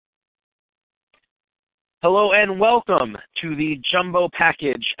Hello and welcome to the Jumbo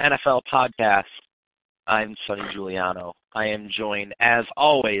Package NFL podcast. I'm Sonny Giuliano. I am joined, as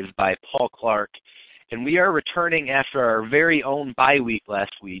always, by Paul Clark, and we are returning after our very own bye week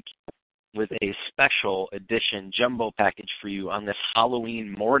last week with a special edition Jumbo Package for you on this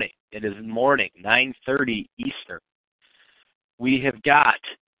Halloween morning. It is morning, 9:30 Eastern. We have got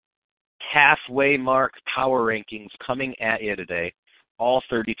halfway mark power rankings coming at you today. All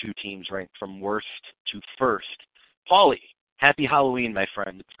 32 teams ranked from worst to first. Paulie, happy Halloween, my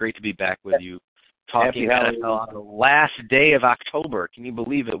friend. It's great to be back with you talking NFL on the last day of October. Can you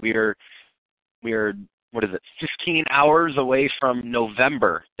believe it? We are, what is it, 15 hours away from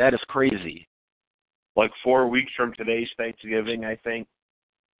November. That is crazy. Like 4 weeks from today's Thanksgiving, I think.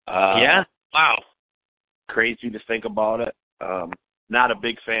 Yeah? Wow. Crazy to think about it. Not a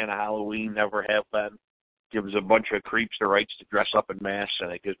big fan of Halloween, never have been. Gives a bunch of creeps the rights to dress up in masks, and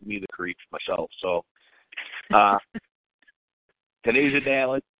it gives me the creeps myself. So today's a day I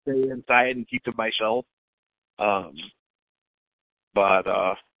like to stay inside and keep to myself. But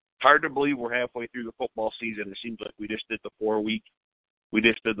hard to believe we're halfway through the football season. It seems like we just did the 4-week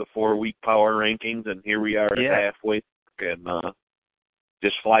power rankings, and here we are at halfway, and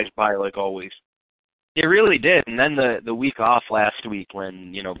just flies by like always. It really did. And then the week off last week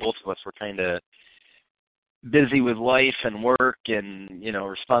when, both of us were kind of busy with life and work and,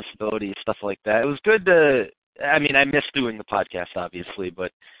 responsibility, stuff like that. It was good I miss doing the podcast, obviously,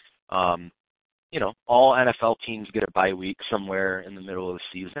 but, all NFL teams get a bye week somewhere in the middle of the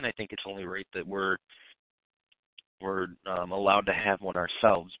season. I think it's only right that we're allowed to have one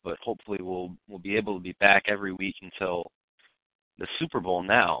ourselves, but hopefully we'll be able to be back every week until the Super Bowl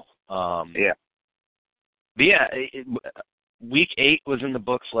now. Week 8 was in the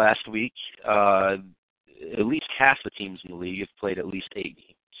books last week. At least half the teams in the league have played at least 8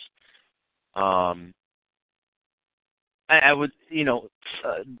 games. I would,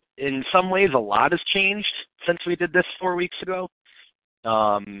 in some ways a lot has changed since we did this 4 weeks ago.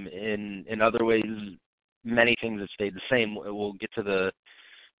 In other ways, many things have stayed the same. We'll get to the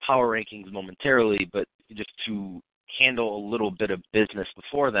power rankings momentarily, but just to handle a little bit of business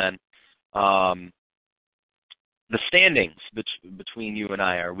before then, the standings between you and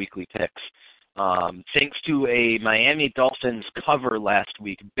I, our weekly picks. Thanks to a Miami Dolphins cover last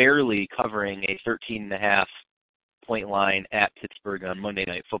week, barely covering a 13.5-point line at Pittsburgh on Monday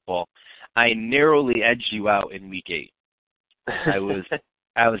Night Football, I narrowly edged you out in Week 8. I was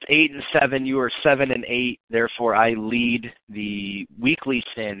 8-7. You were 7-8. Therefore, I lead the weekly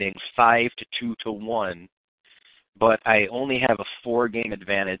standings 5-2-1. But I only have a 4-game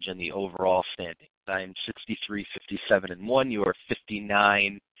advantage in the overall standings. I'm 63-57-1. You are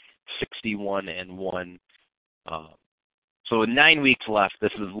 59-61-1. So with 9 weeks left,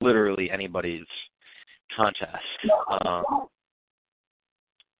 this is literally anybody's contest.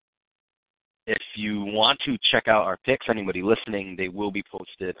 If you want to check out our picks, anybody listening, they will be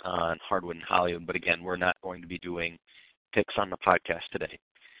posted on Hardwood and Hollywood. But again, we're not going to be doing picks on the podcast today.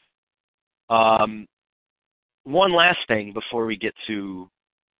 One last thing before we get to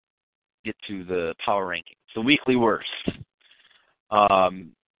the power rankings, the weekly worst.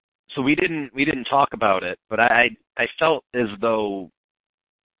 So we didn't talk about it, but I felt as though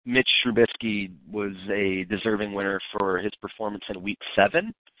Mitch Trubisky was a deserving winner for his performance in Week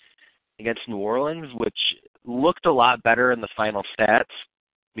 7 against New Orleans, which looked a lot better in the final stats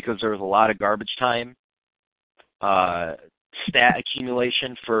because there was a lot of garbage time stat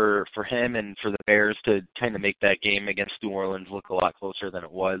accumulation for him and for the Bears to kind of make that game against New Orleans look a lot closer than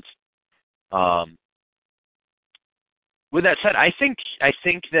it was. With that said, I think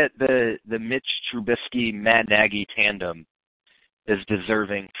that the Mitch Trubisky Matt Nagy tandem is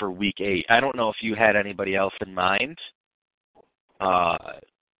deserving for Week 8. I don't know if you had anybody else in mind,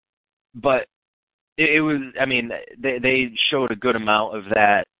 but it was. I mean, they showed a good amount of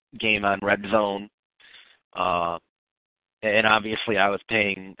that game on Red Zone, and obviously I was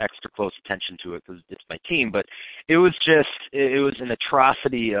paying extra close attention to it because it's my team. But it was an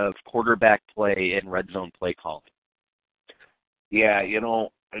atrocity of quarterback play and Red Zone play calling. Yeah,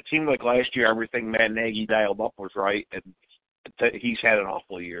 it seemed like last year everything Matt Nagy dialed up was right, and he's had an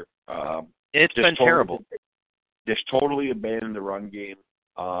awful year. It's been terrible. Just totally abandoned the run game.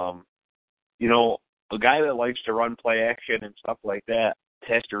 A guy that likes to run play action and stuff like that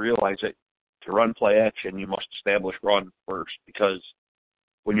has to realize that to run play action, you must establish run first, because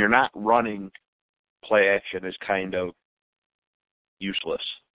when you're not running, play action is kind of useless.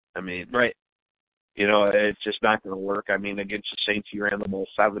 Right. It's just not going to work. Against the Saints, you ran the ball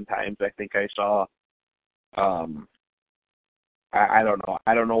 7 times, I think I saw. I don't know.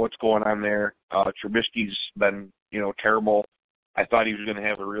 I don't know what's going on there. Trubisky's been, terrible. I thought he was going to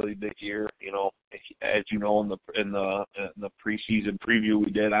have a really big year. As you know, in the preseason preview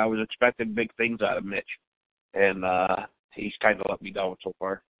we did, I was expecting big things out of Mitch, and he's kind of let me down so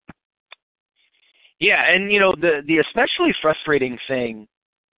far. Yeah, and the especially frustrating thing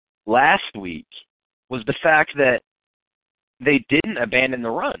last week was the fact that they didn't abandon the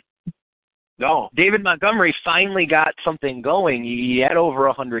run. No. David Montgomery finally got something going. He had over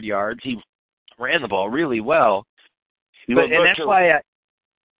 100 yards. He ran the ball really well. And that's too. Why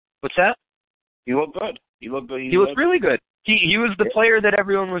what's that? He looked good. He looked really good. He was the player that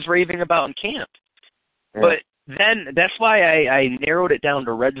everyone was raving about in camp. Yeah. But then that's why I narrowed it down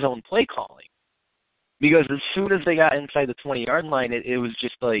to red zone play calling. Because as soon as they got inside the 20-yard line, it was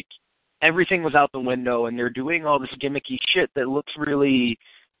just like everything was out the window, and they're doing all this gimmicky shit that looks really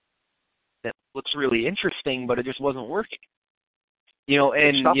interesting, but it just wasn't working.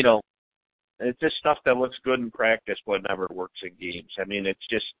 It's just stuff that looks good in practice but never works in games.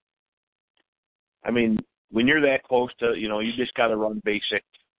 When you're that close to, you just got to run basic.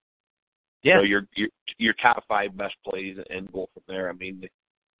 Yeah. Your top 5 best plays and go from there.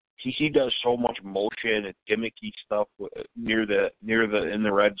 He does so much motion and gimmicky stuff in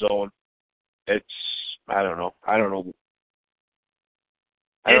the red zone. I don't know.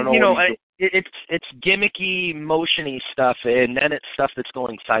 It's gimmicky, motiony stuff, and then it's stuff that's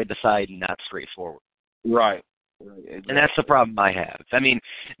going side to side and not straightforward. Right. Exactly. And that's the problem I have.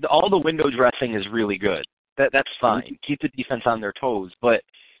 All the window dressing is really good. That's fine. Mm-hmm. Keep the defense on their toes, but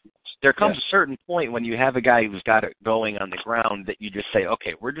there comes a certain point when you have a guy who's got it going on the ground that you just say,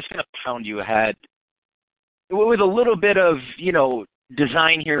 okay, we're just going to pound you ahead with a little bit of,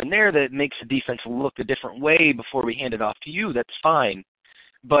 design here and there that makes the defense look a different way before we hand it off to you. That's fine.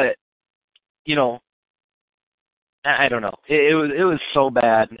 But, I don't know. It was so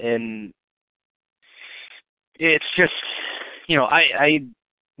bad, and it's just, I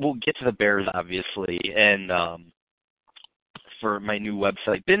will get to the Bears, obviously, and for my new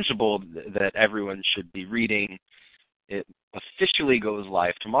website, Bingeable, that everyone should be reading. It officially goes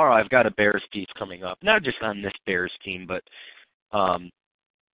live tomorrow. I've got a Bears piece coming up, not just on this Bears team, but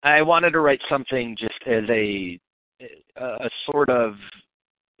I wanted to write something just as a sort of,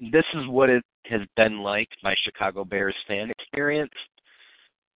 this is what it has been like, my Chicago Bears fan experience.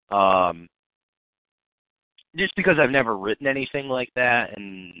 Just because I've never written anything like that,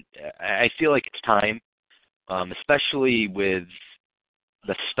 and I feel like it's time. Especially with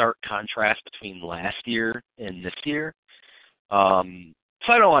the stark contrast between last year and this year. So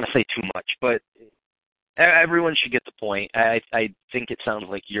I don't want to say too much, but everyone should get the point. I think it sounds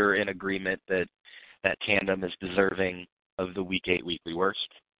like you're in agreement that tandem is deserving of the Week 8 Weekly Worst.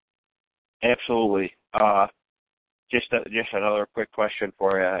 Absolutely. Just another quick question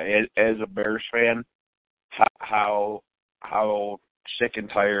for you. As a Bears fan, how sick and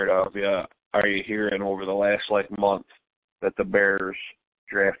tired of you are you hearing over the last month that the Bears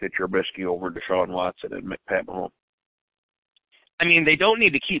drafted Trubisky over Deshaun Watson and Pat Mahomes? They don't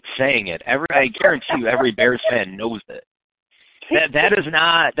need to keep saying it. I guarantee you, every Bears fan knows it.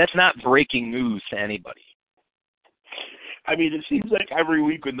 That's not breaking news to anybody. It seems like every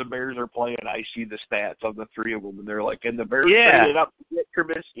week when the Bears are playing, I see the stats of the three of them, and they're like, and the Bears traded up to get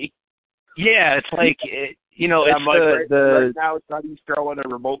Trubisky. Yeah, it's like, it's right now Sonny's throwing a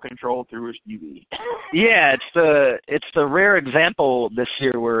remote control through his TV. Yeah, it's the rare example this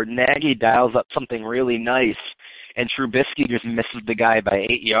year where Nagy dials up something really nice, and Trubisky just misses the guy by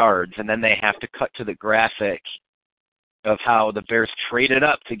 8 yards, and then they have to cut to the graphic of how the Bears traded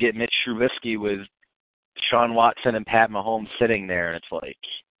up to get Mitch Trubisky with Deshaun Watson and Pat Mahomes sitting there, and it's like,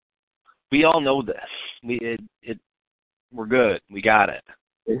 we all know this. We're good. We got it.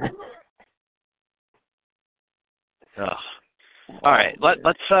 Ugh. All right,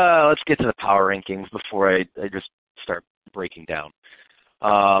 let's get to the power rankings before I just start breaking down.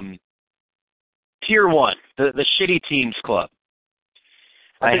 Tier 1, the shitty teams club.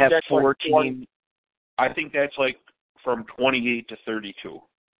 I have 4 teams. I think that's from 28 to 32.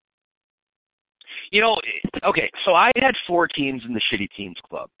 Okay, so I had 4 teams in the shitty teams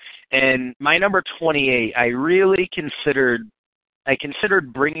club, and my number 28, I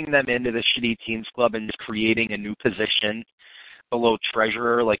considered bringing them into the shitty teams club and just creating a new position below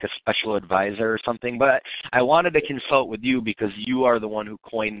treasurer, like a special advisor or something. But I wanted to consult with you because you are the one who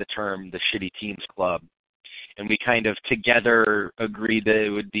coined the term the shitty teams club. And we kind of together agreed that it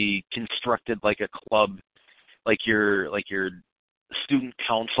would be constructed like a club, like your student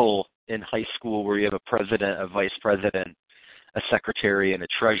council in high school where you have a president, a vice president, a secretary, and a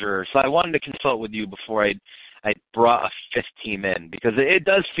treasurer. So I wanted to consult with you before I brought a fifth team in because it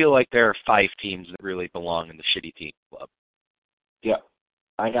does feel like there are 5 teams that really belong in the shitty team club. Yeah,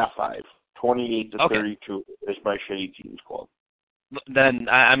 I got 5. 28 to Okay. 32 is my shitty teams club. Then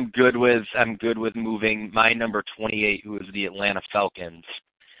I'm good with moving my number 28, who is the Atlanta Falcons,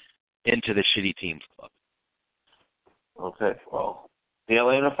 into the shitty teams club. Okay, well, the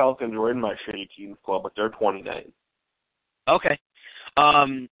Atlanta Falcons were in my shitty teams club, but they're 29. Okay.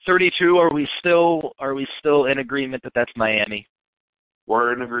 32. Are we still in agreement that that's Miami?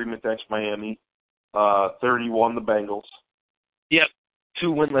 We're in agreement that's Miami. 31 the Bengals. Yep.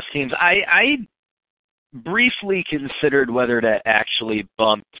 2 winless teams. I briefly considered whether to actually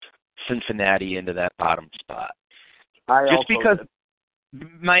bump Cincinnati into that bottom spot. Just because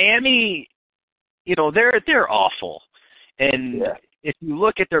Miami, they're awful. And if you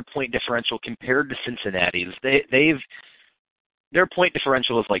look at their point differential compared to Cincinnati's, their point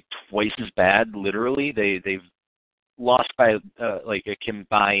differential is like twice as bad, literally. They've lost by like a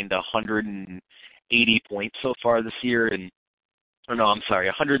combined 180 points so far this year,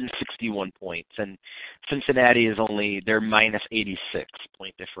 161 points, and Cincinnati is only their minus 86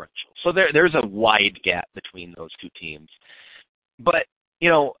 point differential. So there's a wide gap between those 2 teams. But,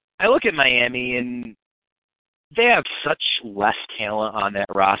 I look at Miami, and they have such less talent on that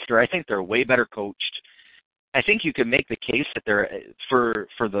roster. I think they're way better coached. I think you could make the case that they're for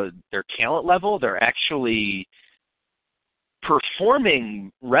their talent level, they're actually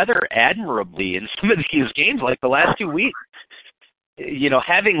performing rather admirably in some of these games, like the last 2 weeks.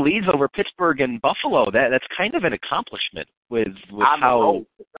 Having leads over Pittsburgh and Buffalo, that's kind of an accomplishment with how,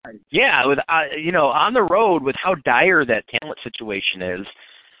 on the road with how dire that talent situation is.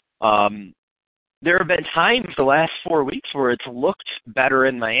 There have been times the last 4 weeks where it's looked better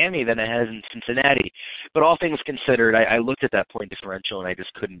in Miami than it has in Cincinnati. But all things considered, I looked at that point differential and I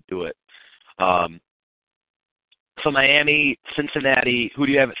just couldn't do it. So Miami, Cincinnati, who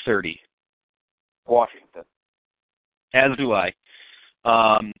do you have at 30? Washington. As do I.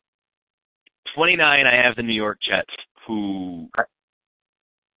 29, I have the New York Jets, who,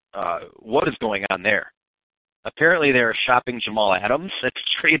 what is going on there? Apparently they're shopping Jamal Adams at the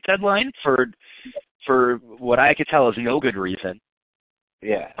trade deadline for what I could tell is no good reason.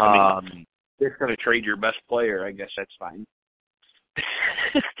 Yeah. I mean, they're going to trade your best player. I guess that's fine.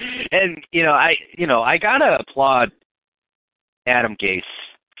 And, I got to applaud Adam Gase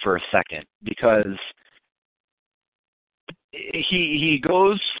for a second, because he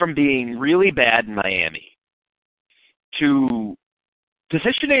goes from being really bad in Miami to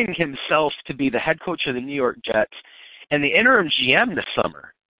positioning himself to be the head coach of the New York Jets and the interim GM this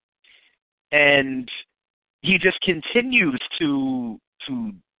summer. And he just continues to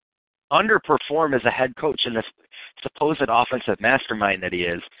underperform as a head coach in this supposed offensive mastermind that he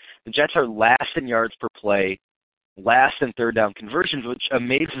is. The Jets are last in yards per play, last in third down conversions, which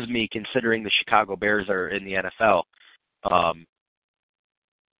amazes me considering the Chicago Bears are in the NFL.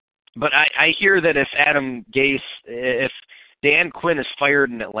 But I hear that if Dan Quinn is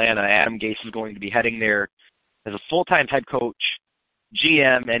fired in Atlanta, Adam Gase is going to be heading there as a full-time head coach,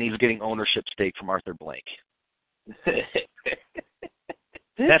 GM, and he's getting ownership stake from Arthur Blank.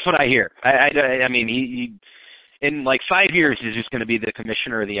 That's what I hear. I mean, he in like 5 years, he's just going to be the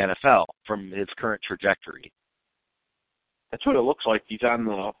commissioner of the NFL from his current trajectory. That's what it looks like. He's on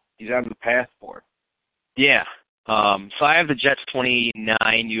the path for. Yeah. So I have the Jets 29.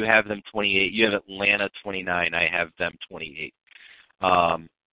 You have them 28. You have Atlanta 29. I have them 28. I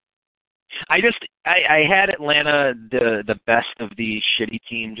had Atlanta the best of the shitty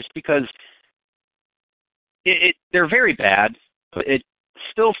team just because they're very bad, but it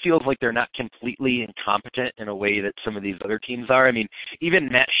still feels like they're not completely incompetent in a way that some of these other teams are. I mean,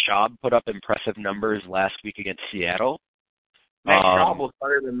 even Matt Schaub put up impressive numbers last week against Seattle. Matt Schaub was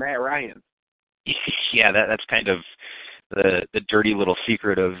better than Matt Ryan. Yeah, that's kind of the dirty little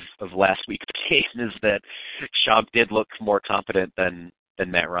secret of last week's game, is that Schaub did look more competent than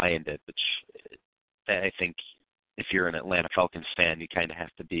Matt Ryan did, which I think if you're an Atlanta Falcons fan, you kind of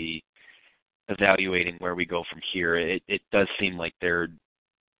have to be evaluating where we go from here. It does seem like they're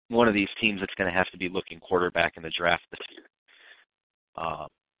one of these teams that's going to have to be looking quarterback in the draft this year.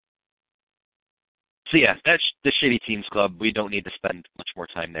 So yeah, that's the shitty teams club. We don't need to spend much more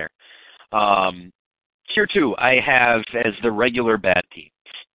time there. Tier 2, I have as the regular bad teams.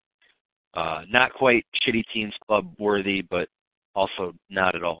 Not quite shitty teams club worthy, but also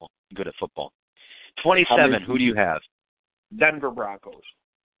not at all good at football. 27, who do you have? Denver Broncos.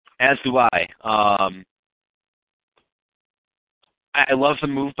 As do I. I love the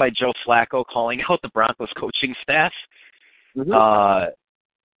move by Joe Flacco calling out the Broncos coaching staff. Mm-hmm.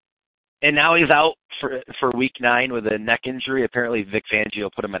 And now he's out for week 9 with a neck injury. Apparently Vic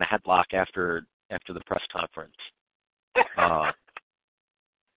Fangio put him in a headlock after the press conference.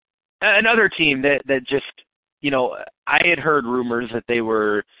 Another team that just, I had heard rumors that they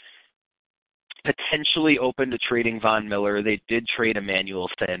were potentially open to trading Von Miller. They did trade Emmanuel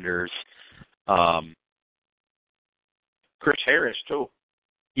Sanders. Chris Harris, too.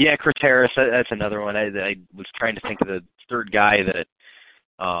 Yeah, Chris Harris, that's another one. I was trying to think of the third guy that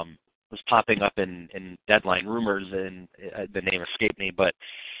was popping up in deadline rumors, and the name escaped me. But,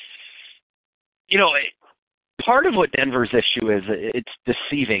 part of what Denver's issue is, it's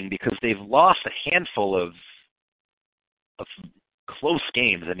deceiving because they've lost a handful of close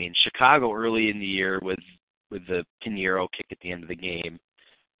games. I mean, Chicago early in the year with the Pinheiro kick at the end of the game.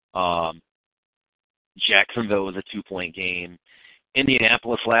 Jacksonville was a 2-point game.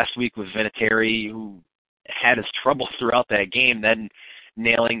 Indianapolis last week with Vinatieri, who had his trouble throughout that game, then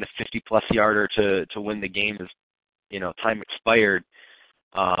nailing the 50-plus yarder to win the game as time expired.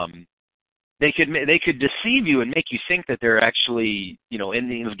 They could deceive you and make you think that they're actually in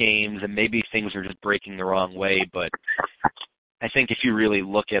these games, and maybe things are just breaking the wrong way. But I think if you really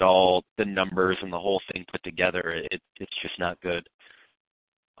look at all the numbers and the whole thing put together, it's just not good.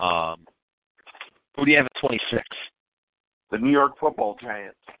 Who do you have at 26? The New York Football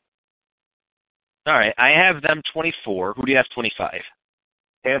Giants. All right, I have them 24. Who do you have 25?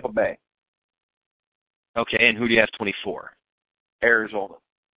 Tampa Bay. Okay, and who do you have 24? Arizona.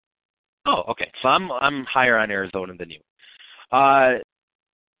 Oh, okay. So I'm higher on Arizona than you.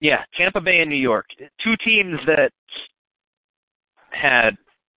 Yeah, Tampa Bay and New York, two teams that had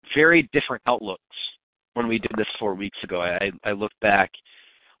very different outlooks when we did this 4 weeks ago. I looked back.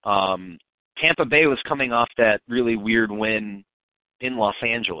 Tampa Bay was coming off that really weird win in Los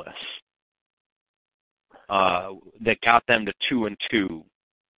Angeles that got them to 2-2.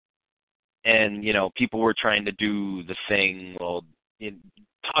 And, people were trying to do the thing,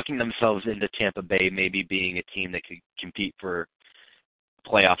 talking themselves into Tampa Bay maybe being a team that could compete for a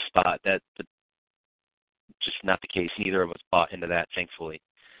playoff spot. That's just not the case. Neither of us bought into that, thankfully.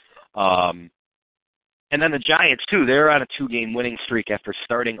 And then the Giants, too. They're on a 2-game winning streak after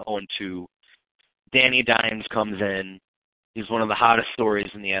starting 0-2. Danny Dimes comes in. He's one of the hottest stories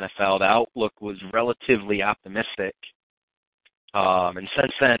in the NFL. The outlook was relatively optimistic. And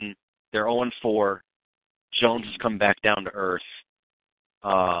since then, they're 0-4. Jones has come back down to earth.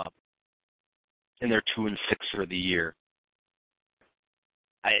 And they're 2-6 for the year.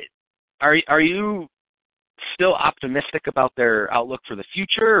 Are you still optimistic about their outlook for the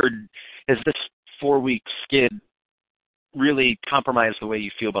future, or has this 4-week skid really compromised the way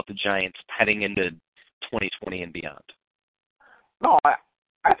you feel about the Giants heading into 2020 and beyond? No,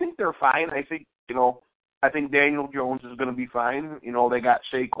 I think they're fine. I think Daniel Jones is going to be fine. They got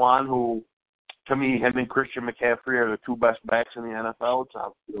Saquon, who, to me, him and Christian McCaffrey are the two best backs in the NFL. It's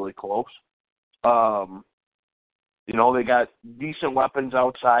not really close. They got decent weapons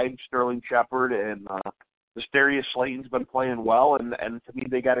outside, Sterling Shepard, and Asterius Slayton's been playing well, and to me,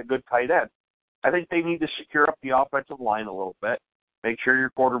 they got a good tight end. I think they need to secure up the offensive line a little bit, make sure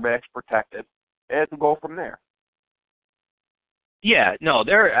your quarterback's protected, and go from there. Yeah, no,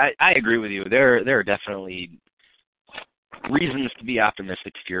 I agree with you. There are definitely reasons to be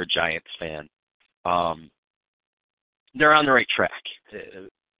optimistic if you're a Giants fan. They're on the right track,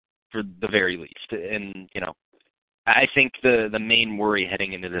 for the very least. And, I think the main worry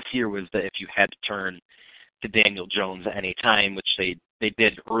heading into this year was that if you had to turn to Daniel Jones at any time, which they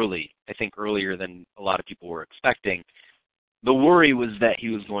did early, I think earlier than a lot of people were expecting, the worry was that he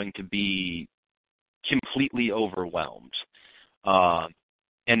was going to be completely overwhelmed.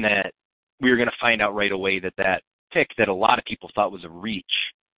 And that we were going to find out right away that pick that a lot of people thought was a reach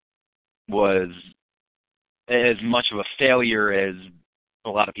was as much of a failure as a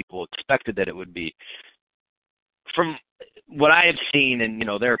lot of people expected that it would be. From what I have seen, and,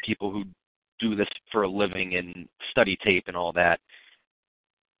 there are people who do this for a living and study tape and all that,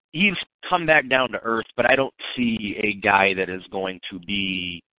 he's come back down to earth, but I don't see a guy that is going to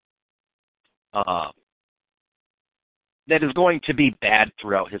be bad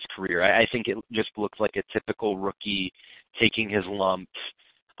throughout his career. I think it just looks like a typical rookie taking his lumps,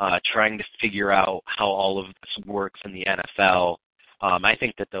 trying to figure out how all of this works in the NFL. I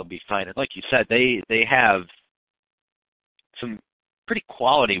think that they'll be fine. And like you said, they have some pretty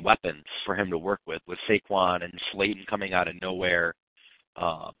quality weapons for him to work with Saquon and Slayton coming out of nowhere.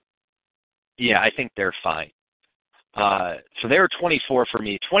 Yeah, I think they're fine. So they were 24 for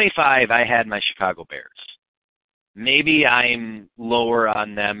me. 25, I had my Chicago Bears. Maybe I'm lower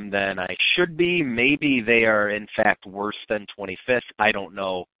on them than I should be. Maybe they are, in fact, worse than 25th. I don't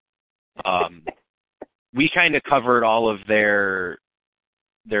know. We kind of covered all of their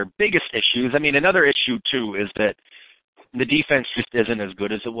biggest issues. I mean, another issue, too, is that the defense just isn't as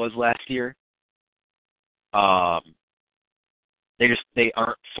good as it was last year. They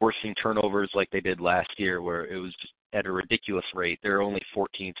aren't forcing turnovers like they did last year, where it was just at a ridiculous rate. They're only 14th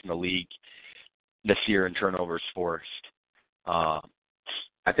in the league this year in turnovers forced. I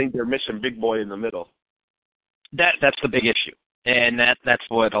think they're missing big boy in the middle. That's the big issue, and that's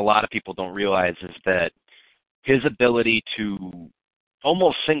what a lot of people don't realize is that his ability to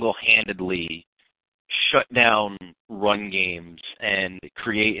almost single-handedly shut down run games and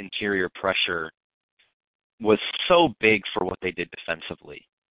create interior pressure was so big for what they did defensively.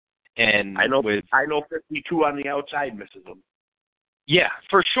 And I know 52 on the outside misses them. Yeah,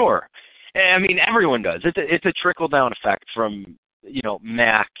 for sure. I mean, everyone does. It's a trickle-down effect from,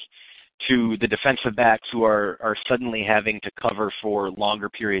 Mac to the defensive backs who are suddenly having to cover for longer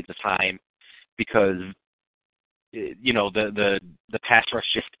periods of time because, the pass rush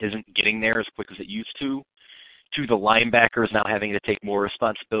just isn't getting there as quick as it used to the linebackers now having to take more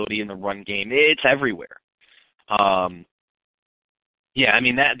responsibility in the run game. It's everywhere. Yeah, I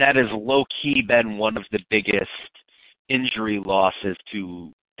mean, that is low-key been one of the biggest injury losses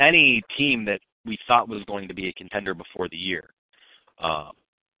to any team that we thought was going to be a contender before the year.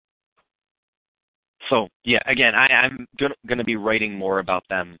 So, yeah, again, I'm going to be writing more about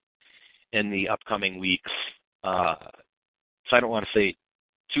them in the upcoming weeks. So I don't want to say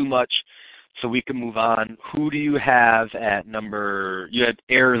too much, so we can move on. Who do you have at you had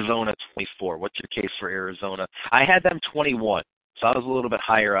Arizona 24. What's your case for Arizona? I had them 21, so I was a little bit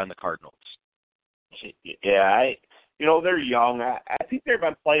higher on the Cardinals. Yeah, they're young. I think they've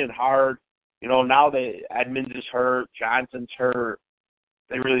been playing hard. Now that Edmonds is hurt, Johnson's hurt,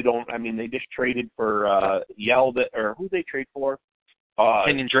 they really don't. I mean, they just traded for Yeldon, or who they trade for?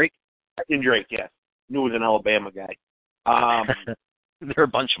 Kenyon Drake? Kenyon Drake, yeah. Knew it was an Alabama guy. There are a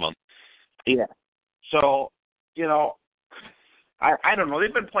bunch of them. Yeah. So, I don't know.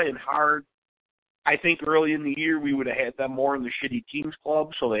 They've been playing hard. I think early in the year we would have had them more in the shitty teams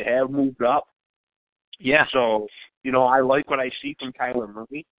club, so they have moved up. Yeah. So, I like what I see from Kyler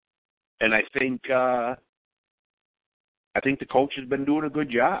Murray, and I think the coach has been doing a good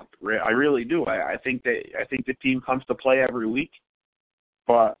job. I really do. I think the team comes to play every week.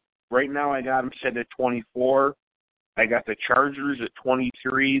 But right now I got them set at 24. I got the Chargers at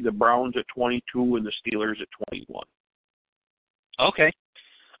 23, the Browns at 22, and the Steelers at 21. Okay.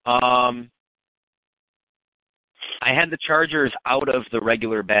 I had the Chargers out of the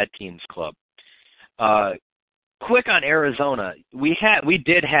regular bad teams club. Quick on Arizona, we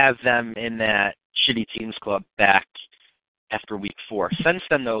did have them in that shitty teams club back after week 4. Since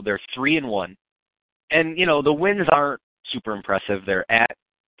then, though, they're 3-1, and the wins aren't super impressive. They're at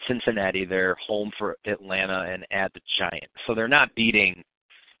Cincinnati, they're home for Atlanta, and at the Giants, so they're not beating.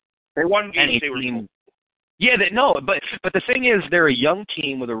 They won games. Any team. Yeah, but the thing is, they're a young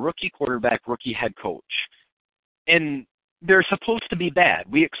team with a rookie quarterback, rookie head coach, and they're supposed to be bad.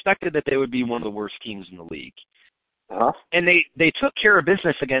 We expected that they would be one of the worst teams in the league. Uh-huh. And they took care of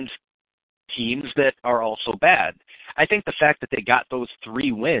business against teams that are also bad. I think the fact that they got those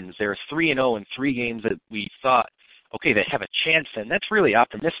 3 wins, they're 3-0 in 3 games that we thought, okay, they have a chance, and that's really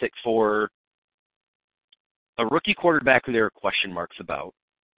optimistic for a rookie quarterback who there are question marks about,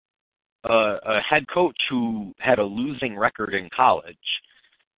 a head coach who had a losing record in college.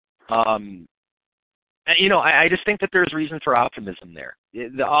 I just think that there's reason for optimism there.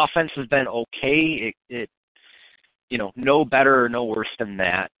 The offense has been okay. It no better or no worse than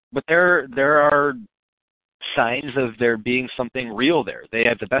that. But there are signs of there being something real there. They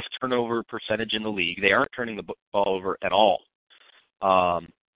have the best turnover percentage in the league. They aren't turning the ball over at all.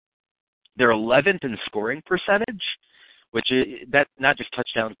 They're 11th in scoring percentage, which is that not just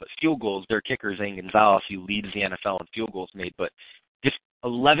touchdowns but field goals. Their kicker, Zane Gonzalez, he leads the NFL in field goals made, but just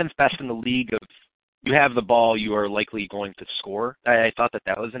 11th best in the league of you have the ball, you are likely going to score. I thought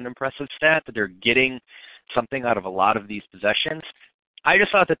that was an impressive stat, that they're getting something out of a lot of these possessions. I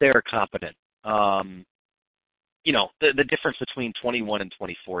just thought that they were competent. The difference between 21 and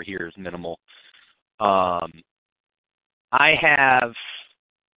 24 here is minimal. I have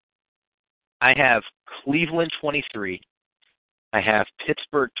Cleveland 23. I have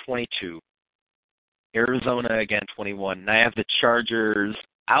Pittsburgh 22. Arizona again 21. And I have the Chargers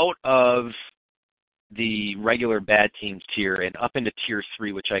out of the regular bad teams tier and up into tier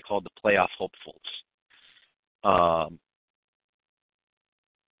 3, which I call the playoff hopefuls.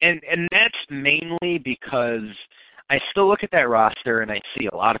 And that's mainly because I still look at that roster and I see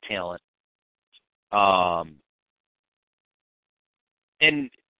a lot of talent. And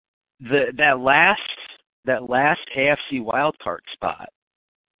that last AFC wildcard spot,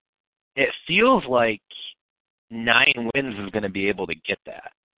 it feels like 9 wins is going to be able to get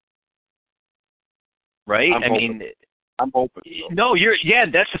that. Right? I'm hoping. No,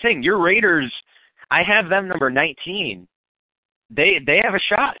 that's the thing. Your Raiders, I have them number 19. They have a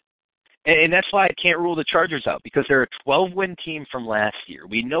shot. And that's why I can't rule the Chargers out, because they're a 12-win team from last year.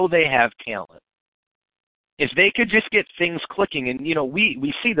 We know they have talent. If they could just get things clicking, and,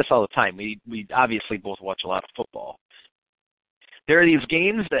 we see this all the time. We obviously both watch a lot of football. There are these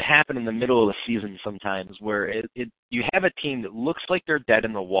games that happen in the middle of the season sometimes where you have a team that looks like they're dead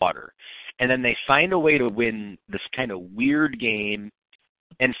in the water, and then they find a way to win this kind of weird game,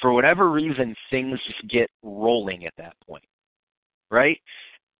 and for whatever reason, things just get rolling at that point, right?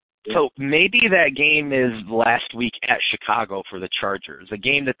 Yeah. So maybe that game is last week at Chicago for the Chargers, a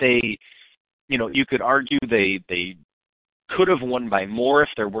game that they, you could argue they could have won by more if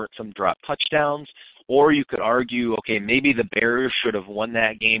there weren't some drop touchdowns. Or you could argue, okay, maybe the Bears should have won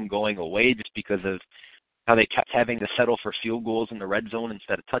that game going away just because of how they kept having to settle for field goals in the red zone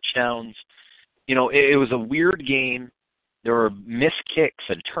instead of touchdowns. It was a weird game. There were missed kicks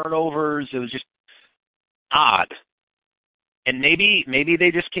and turnovers. It was just odd. And maybe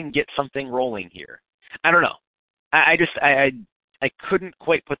they just can get something rolling here. I don't know. I couldn't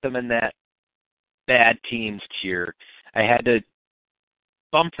quite put them in that bad teams tier. I had to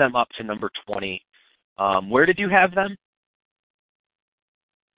bump them up to number 20. Where did you have them?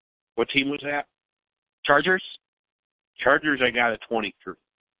 What team was that? Chargers? Chargers, I got a 23.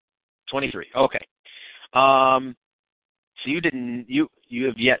 23, okay. So you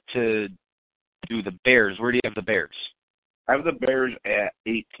have yet to do the Bears. Where do you have the Bears? I have the Bears at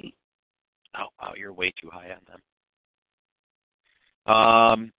 18. Oh, wow, you're way too high on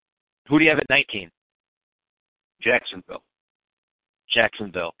them. Who do you have at 19? Jacksonville.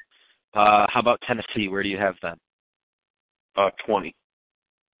 How about Tennessee? Where do you have them? 20.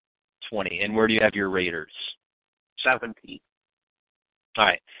 20. And where do you have your Raiders? 17. All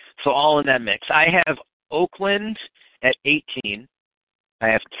right. So all in that mix. I have Oakland at 18. I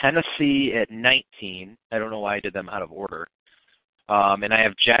have Tennessee at 19. I don't know why I did them out of order. And I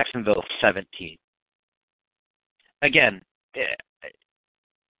have Jacksonville 17. Again,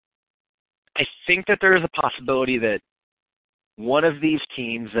 I think that there is a possibility that one of these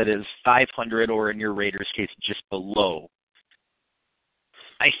teams that is 500, or in your Raiders case, just below,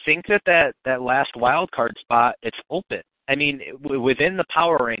 I think that last wild card spot, it's open. I mean, within the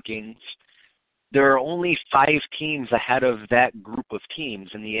power rankings, there are only 5 teams ahead of that group of teams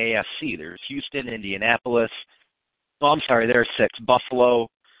in the AFC. There's Houston, Indianapolis. Oh, I'm sorry, there are 6. Buffalo,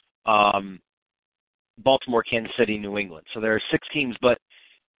 Baltimore, Kansas City, New England. So there are 6 teams, but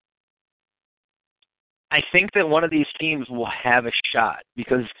I think that one of these teams will have a shot,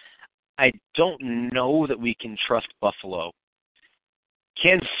 because I don't know that we can trust Buffalo.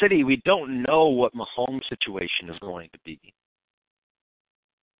 Kansas City, we don't know what Mahomes' situation is going to be.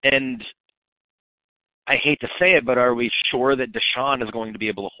 And I hate to say it, but are we sure that Deshaun is going to be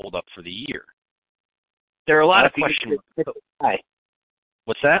able to hold up for the year? There are a lot of questions.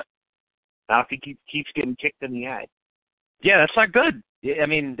 What's that? Now if he keeps getting kicked in the eye. Yeah, that's not good. I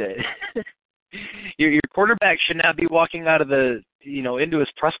mean, your quarterback should not be walking out of into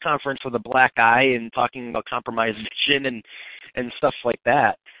his press conference with a black eye and talking about compromised vision and stuff like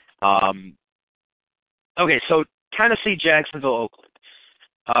that. Okay, so Tennessee, Jacksonville, Oakland.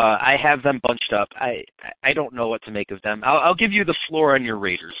 I have them bunched up. I don't know what to make of them. I'll give you the floor on your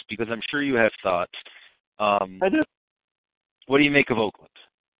Raiders, because I'm sure you have thoughts. I do. What do you make of Oakland?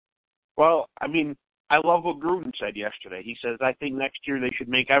 Well, I mean, I love what Gruden said yesterday. He says, I think next year they should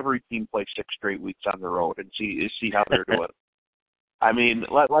make every team play 6 straight weeks on the road and see how they're doing. I mean,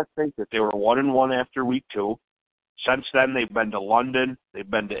 let's face it, they were 1-1 after week 2. Since then, they've been to London, they've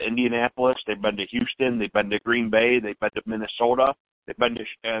been to Indianapolis, they've been to Houston, they've been to Green Bay, they've been to Minnesota,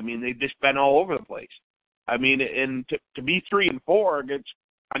 they've just been all over the place. I mean, and to be 3-4 against,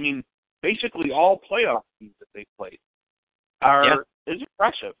 basically all playoff teams that they played is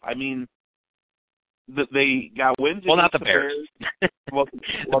impressive. I mean, they got wins. Well, not the Bears.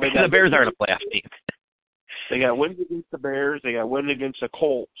 The Bears aren't a playoff team. They got wins against the Bears. They got wins against the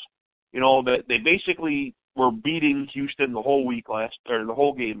Colts. That they basically were beating Houston the whole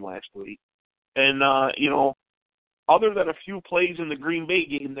game last week. And other than a few plays in the Green Bay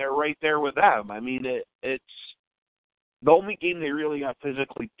game, they're right there with them. I mean, it's the only game they really got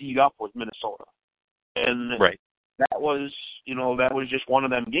physically beat up was Minnesota, and right. That was just one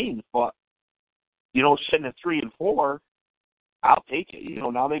of them games. But sitting at 3-4, I'll take it.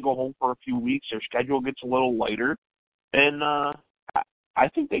 Now they go home for a few weeks. Their schedule gets a little lighter, and I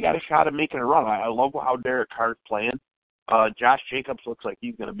think they got a shot at making a run. I love how Derek Carr's playing. Josh Jacobs looks like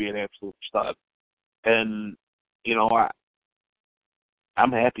he's going to be an absolute stud. And,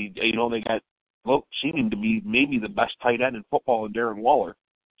 I'm happy. They got seeming to be maybe the best tight end in football in Darren Waller.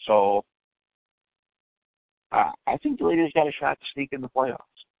 So I think the Raiders got a shot to sneak in the playoffs.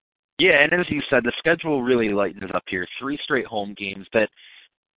 Yeah, and as you said, the schedule really lightens up here. 3 straight home games that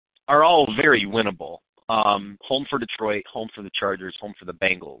are all very winnable. Home for Detroit, home for the Chargers, home for the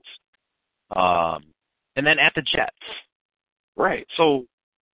Bengals. And then at the Jets. Right. So,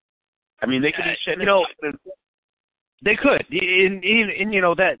 I mean, they could be sitting they could. And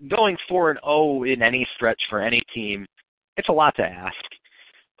that going 4-0 in any stretch for any team, it's a lot to ask.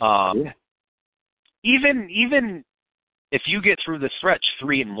 Yeah. Even if you get through the stretch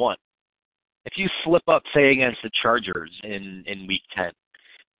 3-1, if you slip up, say, against the Chargers in Week 10,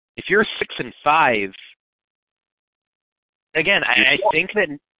 if you're 6-5, again, I think that,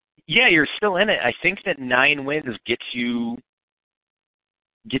 you're still in it. I think that 9 wins gets you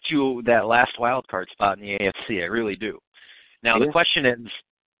that last wild card spot in the AFC. I really do. Now, the question is,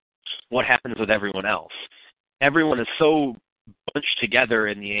 what happens with everyone else? Everyone is so bunched together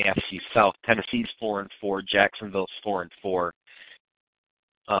in the AFC South. Tennessee's 4-4, Jacksonville's 4-4,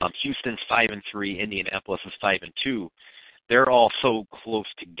 Houston's 5-3, Indianapolis is 5-2. They're all so close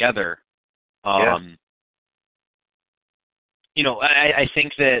together. I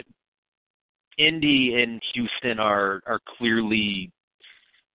think that Indy and Houston are clearly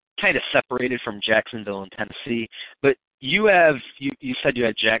kind of separated from Jacksonville and Tennessee, but you said you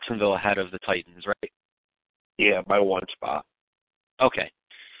had Jacksonville ahead of the Titans, right? Yeah, by 1 spot. Okay.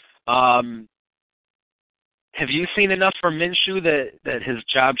 Have you seen enough from Minshew that his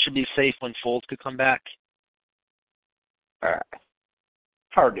job should be safe when Foles could come back?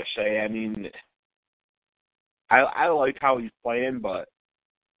 Hard to say. I mean, I like how he's playing, but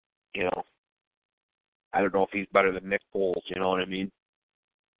I don't know if he's better than Nick Foles. You know what I mean?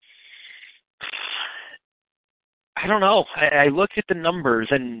 I don't know. I looked at the numbers,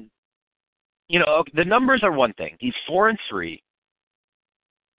 and the numbers are one thing. He's 4-3,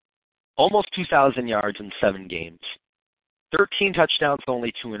 almost 2,000 yards in 7 games, 13 touchdowns,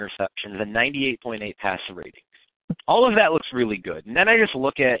 only 2 interceptions, and 98.8 passer rating. All of that looks really good. And then I just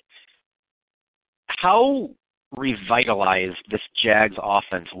look at how revitalized this Jags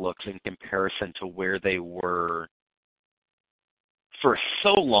offense looks in comparison to where they were for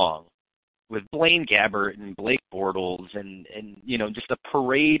so long with Blaine Gabbert and Blake Bortles and just a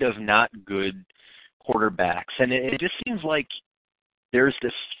parade of not good quarterbacks. And it just seems like there's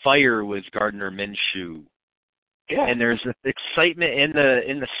this fire with Gardner Minshew. Yeah. And there's this excitement in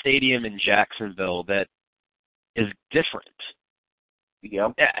the stadium in Jacksonville that is different. Yeah.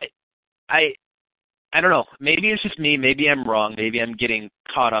 I don't know. Maybe it's just me. Maybe I'm wrong. Maybe I'm getting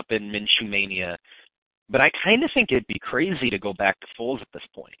caught up in Minshew mania. But I kind of think it'd be crazy to go back to Foles at this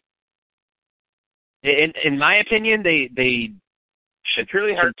point. In my opinion, they should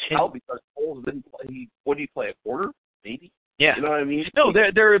really hard to tell because Foles didn't play. What did he play? A quarter, maybe? Yeah. You know what I mean? No,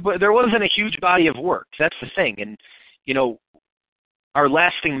 there wasn't a huge body of work. That's the thing. And our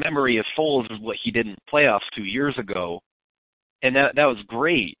lasting memory of Foles is what he did in the playoffs 2 years ago, and that was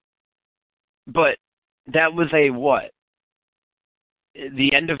great. But that was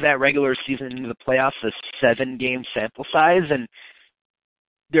the end of that regular season into the playoffs, a 7-game sample size, and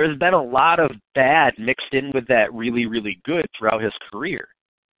there's been a lot of bad mixed in with that really, really good throughout his career.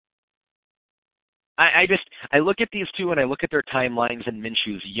 I look at these two and I look at their timelines, and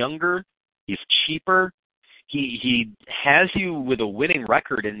Minshew's younger, he's cheaper, he has you with a winning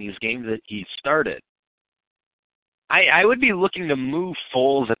record in these games that he started. I would be looking to move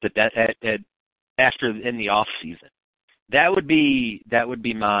Foles after in the off season. That would be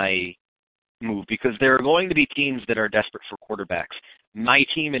my move, because there are going to be teams that are desperate for quarterbacks, my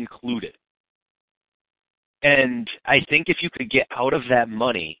team included. And I think if you could get out of that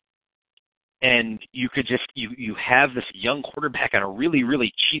money and you could just you have this young quarterback on a really,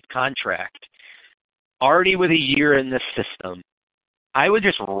 really cheap contract, already with a year in this system, I would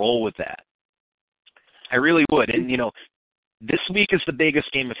just roll with that. I really would. And, this week is the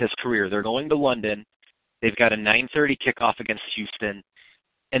biggest game of his career. They're going to London. They've got a 9:30 kickoff against Houston.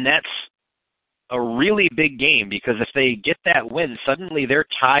 And that's a really big game, because if they get that win, suddenly they're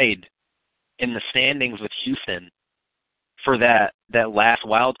tied in the standings with Houston for that last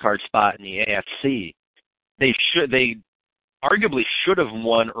wild card spot in the AFC. They arguably should have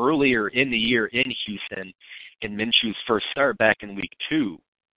won earlier in the year in Houston in Minshew's first start back in week 2.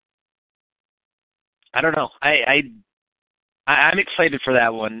 I don't know. I'm excited for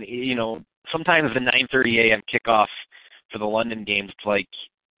that one. Sometimes the 9:30 a.m. kickoff for the London games, it's like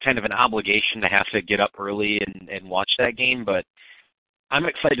kind of an obligation to have to get up early and watch that game, but I'm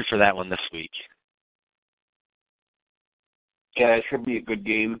excited for that one this week. Yeah, it should be a good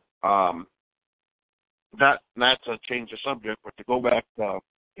game. Not to change the subject, but to go back,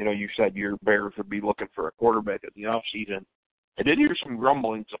 you said your Bears would be looking for a quarterback in the offseason. I did hear some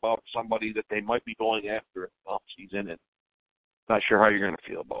grumblings about somebody that they might be going after in the offseason, and not sure how you're going to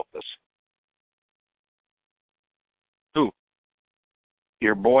feel about this. Who?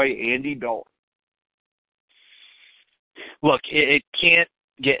 Your boy, Andy Dalton. Look, it can't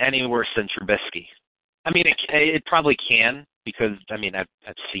get any worse than Trubisky. I mean, it probably can because, I mean, I've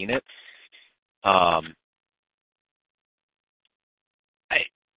seen it.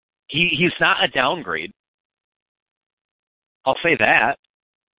 He's not a downgrade. I'll say that.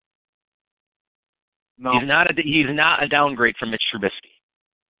 No. He's not a downgrade from Mitch Trubisky.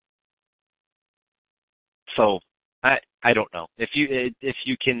 So I don't know if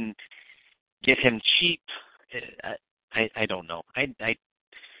you can get him cheap. I don't know.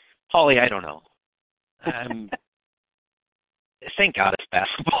 Paulie, I don't know. Thank God it's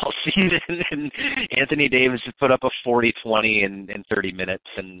basketball season, and Anthony Davis has put up a 40-20 in 30 minutes,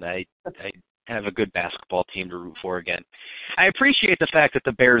 and I have a good basketball team to root for again. I appreciate the fact that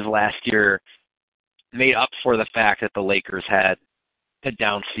the Bears last year made up for the fact that the Lakers had a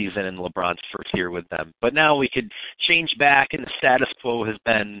down season in LeBron's first year with them. But now we could change back, and the status quo has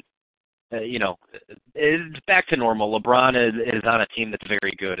been, it's back to normal. LeBron is on a team that's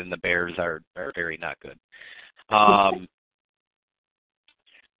very good, and the Bears are very not good.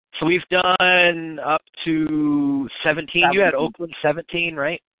 So we've done up to 17. You had Oakland 17,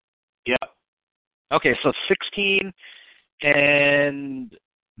 right? Yeah. Okay, so 16 and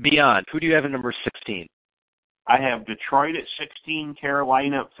beyond. Who do you have in number 16? I have Detroit at 16,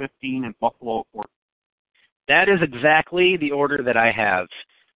 Carolina at 15, and Buffalo at 14. That is exactly the order that I have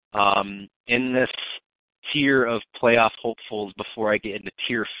in this tier of playoff hopefuls before I get into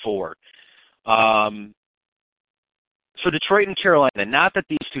tier 4. So Detroit and Carolina, not that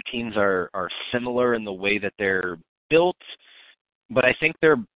these two teams are similar in the way that they're built, but I think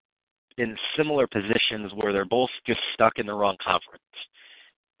they're in similar positions where they're both just stuck in the wrong conference.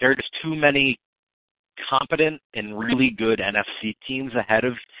 There are just too many competent and really good NFC teams ahead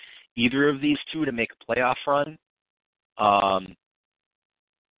of either of these two to make a playoff run.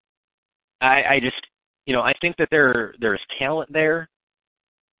 I just, I think that there's talent there,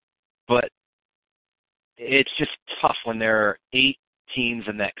 but it's just tough when there are 8 teams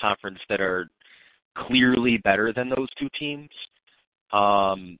in that conference that are clearly better than those two teams.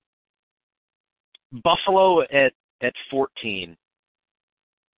 Buffalo at 14.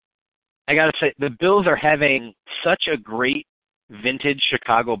 I got to say, the Bills are having such a great vintage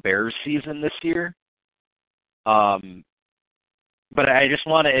Chicago Bears season this year. But I just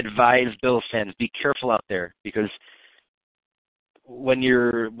want to advise Bills fans, be careful out there, because when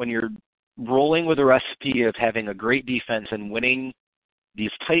you're rolling with a recipe of having a great defense and winning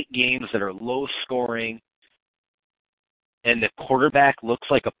these tight games that are low scoring, and the quarterback looks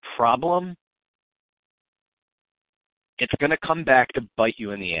like a problem, it's going to come back to bite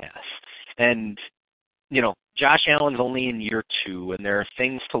you in the ass. And, Josh Allen's only in year 2, and there are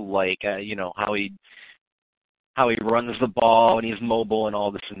things to like, how he runs the ball and he's mobile and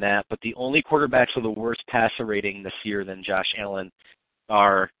all this and that. But the only quarterbacks with a worse passer rating this year than Josh Allen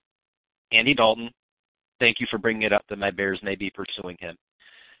are Andy Dalton. Thank you for bringing it up that my Bears may be pursuing him.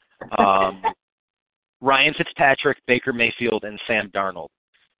 Ryan Fitzpatrick, Baker Mayfield, and Sam Darnold.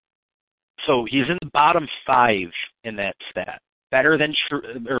 So he's in the bottom 5 in that stat. Better than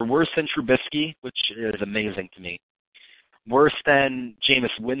or worse than Trubisky, which is amazing to me. Worse than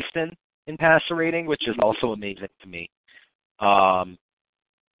Jameis Winston in passer rating, which is also amazing to me. So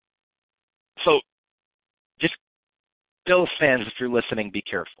just Bills fans, if you're listening, be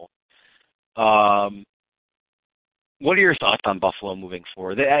careful. What are your thoughts on Buffalo moving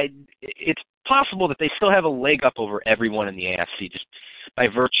forward? It's possible that they still have a leg up over everyone in the AFC just by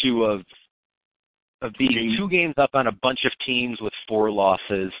virtue of being 2 games up on a bunch of teams with 4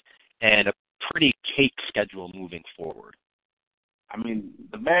 losses and a pretty cake schedule moving forward. I mean,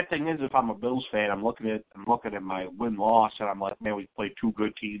 the bad thing is, if I'm a Bills fan, I'm looking at my win-loss, and I'm like, man, we played 2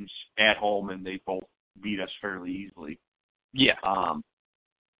 good teams at home, and they both beat us fairly easily. Yeah.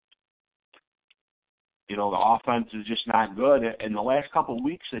 The offense is just not good. In the last couple of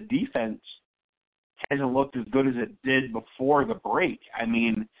weeks, the defense hasn't looked as good as it did before the break. I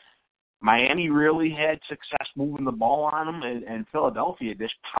mean, Miami really had success moving the ball on them, and Philadelphia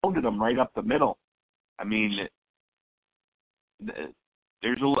just pounded them right up the middle. I mean,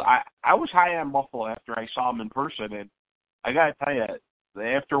 I was high on Buffalo after I saw them in person, and I got to tell you,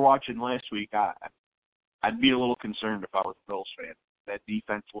 after watching last week, I'd be a little concerned if I was a Bills fan. That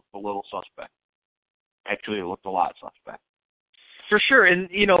defense looked a little suspect. Actually, it looked a lot suspect. For sure, and,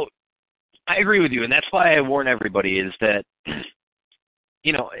 I agree with you, and that's why I warn everybody is that,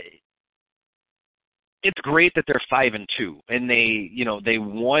 it's great that they're 5-2, and they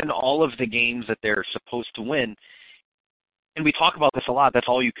won all of the games that they're supposed to win. And we talk about this a lot. That's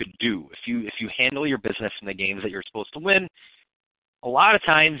all you could do. If you handle your business in the games that you're supposed to win, a lot of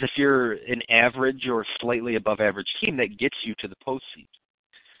times if you're an average or slightly above average team, that gets you to the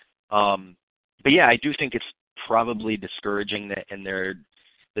postseason. But yeah, I do think it's probably discouraging that in the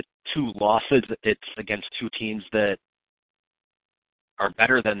two losses, it's against two teams that are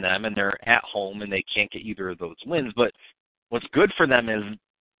better than them, and they're at home, and they can't get either of those wins. But what's good for them is,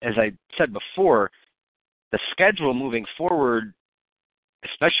 as I said before, the schedule moving forward,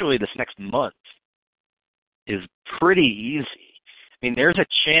 especially this next month, is pretty easy. I mean, there's a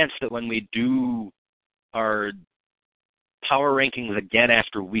chance that when we do our power rankings again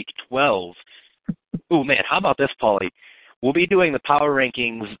after week 12, oh man, how about this, Paulie? We'll be doing the power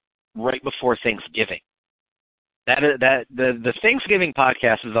rankings right before Thanksgiving. The Thanksgiving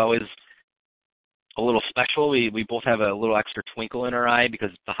podcast is always a little special. We both have a little extra twinkle in our eye because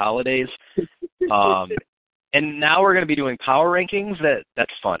it's the holidays. And now we're going to be doing power rankings.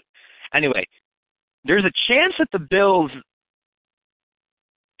 That's fun. Anyway, there's a chance that the Bills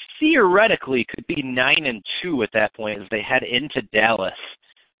theoretically could be 9-2 at that point as they head into Dallas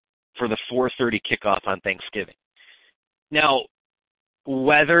for the 4:30 kickoff on Thanksgiving. Now,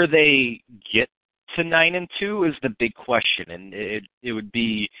 whether they get to 9-2 is the big question, and it would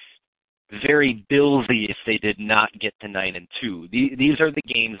be very Billsy if they did not get to 9-2. These are the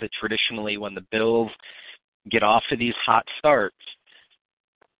games that traditionally, when the Bills get off to these hot starts,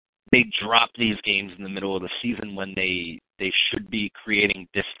 they drop these games in the middle of the season when they should be creating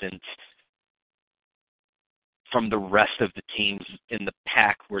distance from the rest of the teams in the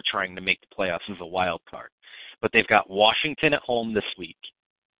pack who are trying to make the playoffs as a wild card. But they've got Washington at home this week.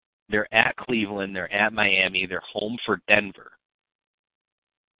 They're at Cleveland. They're at Miami. They're home for Denver.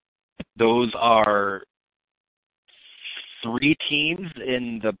 Those are three teams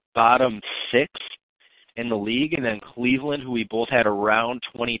in the bottom six in the league, and then Cleveland, who we both had around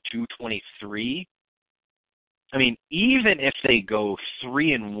 22-23. I mean, even if they go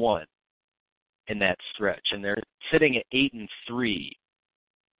 3-1 in that stretch, and they're sitting at 8-3,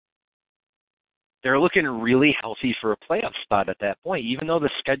 they're looking really healthy for a playoff spot at that point. Even though the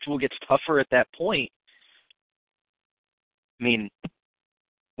schedule gets tougher at that point, I mean,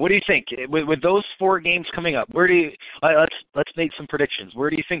 what do you think with those four games coming up? Where do you let's make some predictions? Where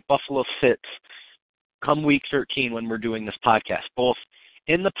do you think Buffalo sits come week 13 when we're doing this podcast, both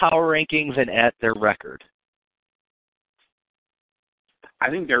in the power rankings and at their record? I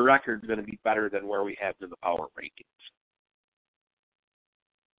think their record's going to be better than where we have in the power rankings.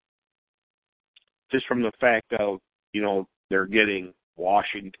 Just from the fact of, they're getting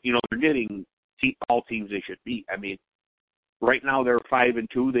Washington, they're getting all teams they should beat. I mean, right now they're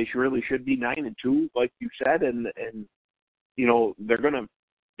 5-2. They really should be 9-2, like you said, and they're going to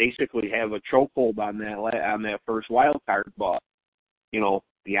basically have a chokehold on that first wild card. But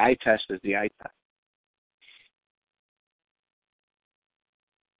the eye test is the eye test.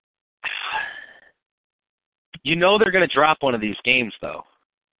 They're going to drop one of these games, though.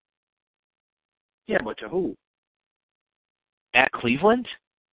 Yeah, but to who? At Cleveland?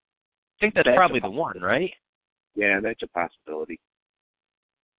 I think that's probably the one, right? Yeah, that's a possibility.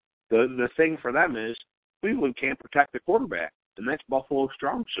 The thing for them is Cleveland can't protect the quarterback, and that's Buffalo's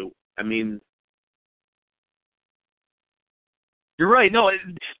strong suit. I mean, you're right. No,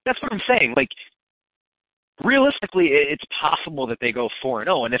 that's what I'm saying. Like, realistically, it's possible that they go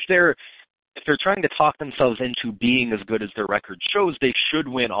 4-0, and if they're trying to talk themselves into being as good as their record shows, they should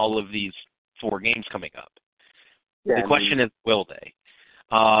win all of these four games coming up. Yeah, the question is, will they?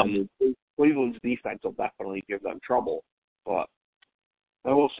 Cleveland's defense will definitely give them trouble, but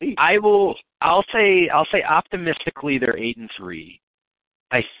we'll see. I'll say optimistically they're 8-3.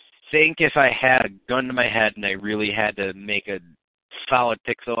 I think if I had a gun to my head and I really had to make a solid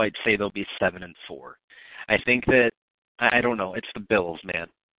pick, though, I'd say they'll be 7-4. I think that I don't know. It's the Bills, man.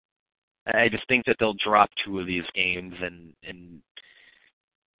 I just think that they'll drop two of these games and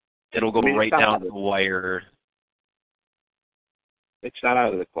it'll go right down to the wire. It's not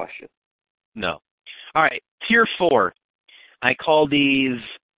out of the question. No. All right, Tier 4. I call these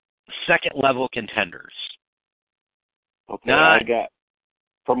second-level contenders. Okay, I got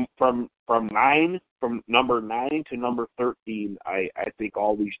from number 9 to number 13. I think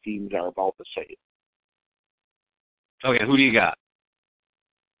all these teams are about the same. Okay, who do you got?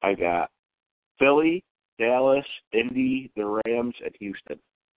 I got Philly, Dallas, Indy, the Rams, and Houston.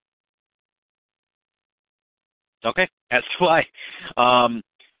 Okay, that's why.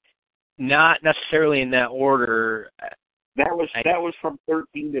 Not necessarily in that order. That was from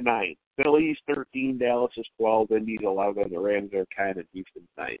 13 to 9. Philly's 13, Dallas is 12, Indy's 11, the Rams are 10, and Houston's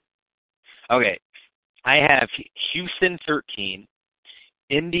 9. Okay, I have Houston 13,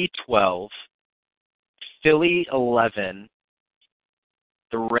 Indy 12, Philly 11,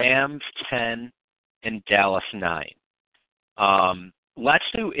 the Rams 10, and Dallas 9. Let's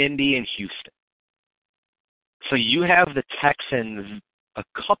do Indy and Houston. So you have the Texans a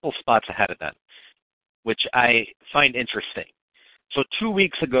couple spots ahead of them, which I find interesting. So 2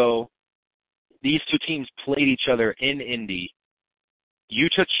 weeks ago, these two teams played each other in Indy. You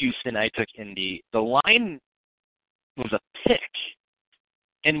took Houston, I took Indy. The line was a pick.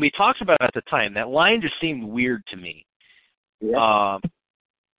 And we talked about it at the time. That line just seemed weird to me. Yeah.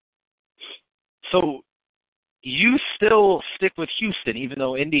 So you still stick with Houston, even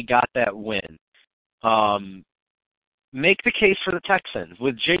though Indy got that win. Make the case for the Texans.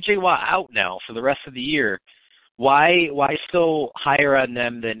 With J.J. Watt out now for the rest of the year, why still higher on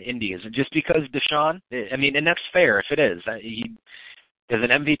them than Indy? Is it just because Deshaun? I mean, and that's fair if it is. He is an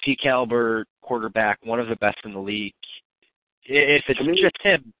MVP caliber quarterback, one of the best in the league. If it's just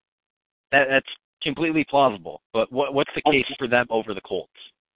him, that's completely plausible. But what's the case for them over the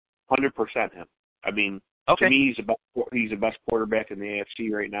Colts? 100% him. I mean, okay. To me, he's the best quarterback in the AFC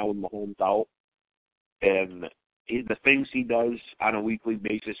right now with Mahomes out. And the things he does on a weekly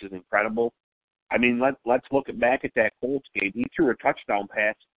basis is incredible. I mean, let's look back at that Colts game. He threw a touchdown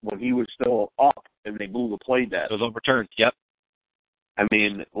pass when he was still up, and they blew the play dead. It was overturned. Yep. I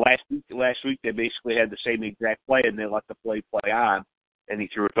mean, last week they basically had the same exact play, and they let the play on, and he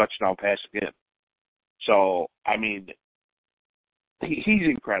threw a touchdown pass again. So, I mean, he's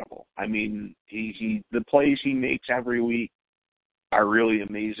incredible. I mean, the plays he makes every week are really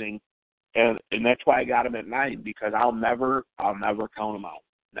amazing. And that's why I got him at 9, because I'll never count him out.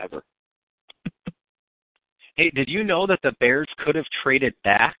 Never. Hey, did you know that the Bears could have traded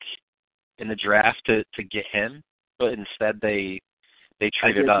back in the draft to get him, but instead they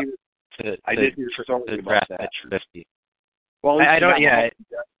traded up to draft that. at Trubisky? Well, I don't. Yeah,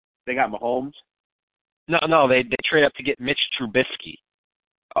 they got Mahomes. No, they trade up to get Mitch Trubisky.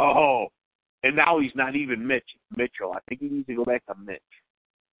 Oh, and now he's not even Mitchell. I think he needs to go back to Mitch.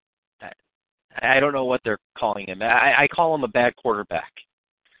 I don't know what they're calling him. I call him a bad quarterback.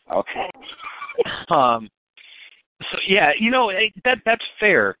 Okay. So yeah, that's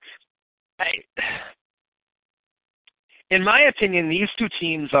fair. In my opinion, these two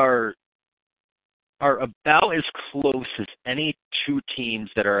teams are about as close as any two teams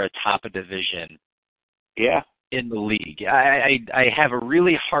that are atop a division. Yeah. In the league, I have a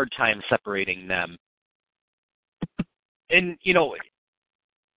really hard time separating them. And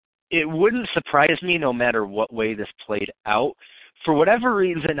it wouldn't surprise me no matter what way this played out. For whatever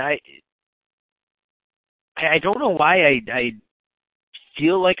reason, I don't know why I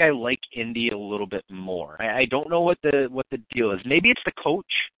feel like I like Indy a little bit more. I don't know what the deal is. Maybe it's the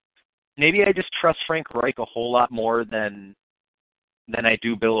coach. Maybe I just trust Frank Reich a whole lot more than I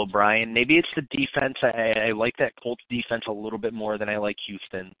do Bill O'Brien. Maybe it's the defense. I like that Colts defense a little bit more than I like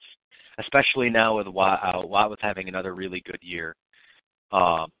Houston's, especially now with Watt out. Watt was having another really good year.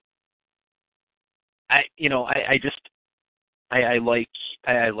 I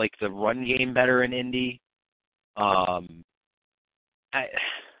like the run game better in Indy. But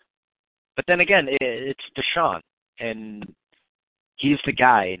then again, it's Deshaun, and he's the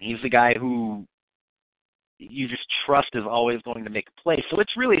guy who you just trust is always going to make a play. So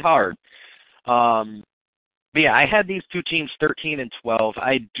it's really hard. But yeah, I had these two teams 13 and 12.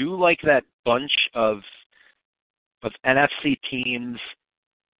 I do like that bunch of NFC teams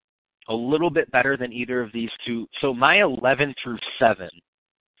a little bit better than either of these two. So my 11 through 7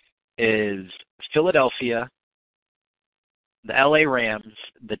 is Philadelphia, the LA Rams,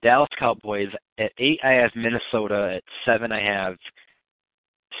 the Dallas Cowboys. At 8, I have Minnesota. At 7, I have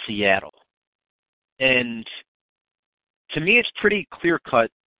Seattle. And to me, it's pretty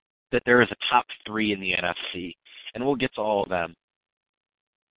clear-cut that there is a top 3 in the NFC, and we'll get to all of them.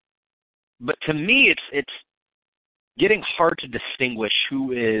 But to me, it's getting hard to distinguish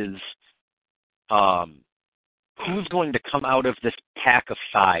who's going to come out of this pack of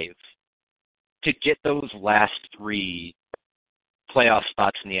 5 to get those last 3 playoff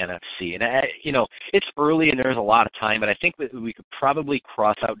spots in the NFC. And it's early and there's a lot of time, but I think that we could probably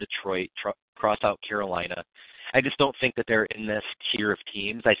cross out Detroit, cross out Carolina. I just don't think that they're in this tier of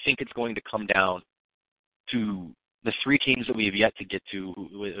teams. I think it's going to come down to the three teams that we have yet to get to,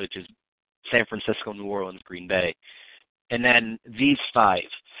 which is San Francisco, New Orleans, Green Bay, and then these five.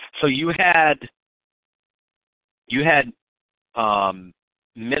 So you had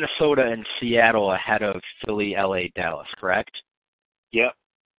Minnesota and Seattle ahead of Philly, LA, Dallas, correct? Yep.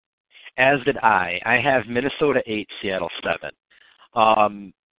 As did I. I have Minnesota 8, Seattle 7.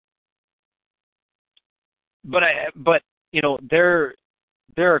 But you know, there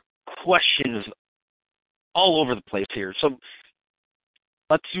are questions all over the place here. So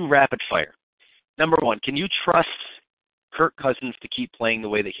let's do rapid fire. Number one, can you trust Kirk Cousins to keep playing the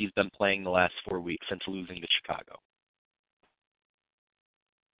way that he's been playing the last 4 weeks since losing to Chicago?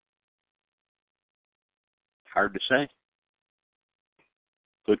 Hard to say.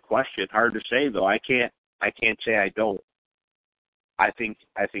 Good question. Hard to say though. I can't say I don't. I think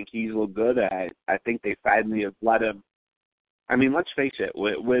he's looked good. I think they finally have let him. I mean, let's face it.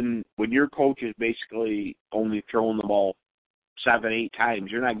 When your coach is basically only throwing the ball 7, 8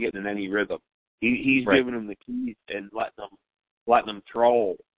 times, you're not getting in any rhythm. He's right. giving them the keys and letting them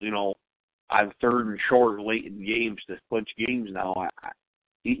throw. You know, on 3rd and short late in games to clinch games. Now,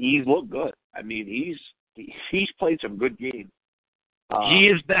 he's looked good. I mean, he's played some good games.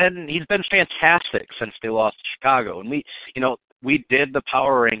 He's been fantastic since they lost to Chicago, and we did the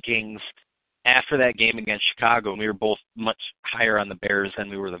power rankings after that game against Chicago, and we were both much higher on the Bears than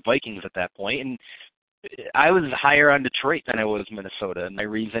we were the Vikings at that point. And I was higher on Detroit than I was Minnesota, and my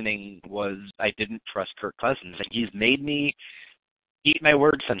reasoning was I didn't trust Kirk Cousins, and he's made me eat my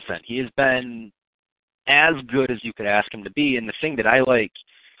words since then. He has been as good as you could ask him to be, and the thing that I like,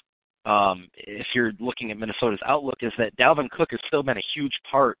 if you're looking at Minnesota's outlook, is that Dalvin Cook has still been a huge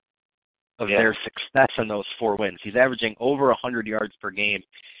part of their success in those 4 wins. He's averaging over 100 yards per game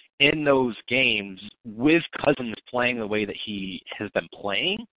in those games with Cousins playing the way that he has been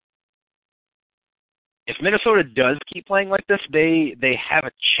playing. If Minnesota does keep playing like this, they have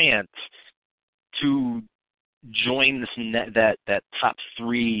a chance to join that top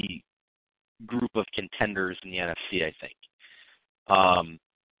 3 group of contenders in the NFC, I think.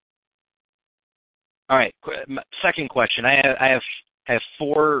 All right, second question. I have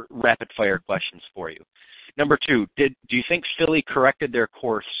 4 rapid-fire questions for you. Number 2, do you think Philly corrected their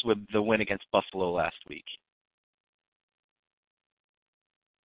course with the win against Buffalo last week?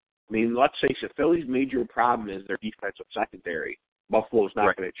 I mean, let's face it, Philly's major problem is their defensive secondary. Buffalo's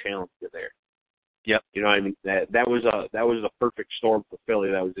not going to challenge you there. Yep. You know what I mean? That was a perfect storm for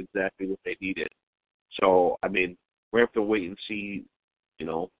Philly. That was exactly what they needed. So, I mean, we have to wait and see, you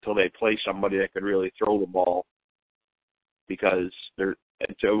know, till they play somebody that could really throw the ball, because it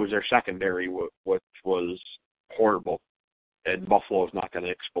was their secondary which was horrible, and Buffalo's not going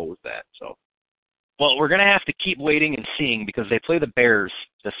to expose that. So. Well, we're going to have to keep waiting and seeing, because they play the Bears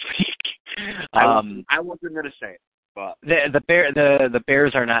this week. I wasn't going to say it, but the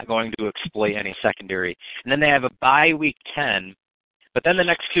Bears are not going to exploit any secondary, and then they have a bye week 10. But then the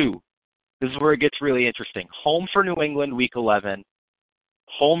next 2, this is where it gets really interesting. Home for New England week 11,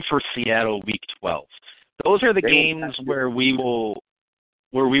 home for Seattle week 12. Those are the games where we will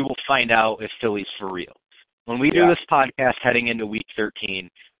find out if Philly's for real. When we do this podcast heading into week 13,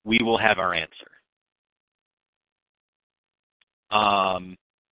 we will have our answer.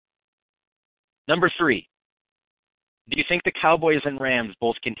 Number 3, do you think the Cowboys and Rams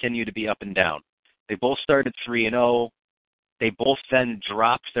both continue to be up and down? They both started 3-0. They both then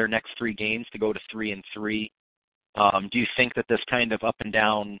dropped their next 3 games to go to 3-3. Do you think that this kind of up and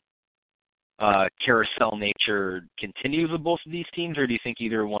down carousel nature continues with both of these teams, or do you think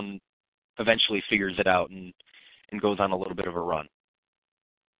either one eventually figures it out and goes on a little bit of a run?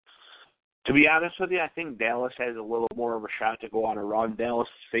 To be honest with you, I think Dallas has a little more of a shot to go on a run. Dallas,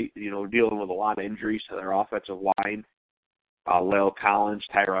 dealing with a lot of injuries to their offensive line. La'el Collins,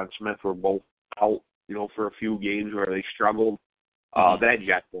 Tyron Smith were both out, for a few games where they struggled. That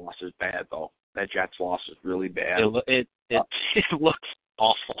Jets loss is bad, though. That Jets loss is really bad. It looks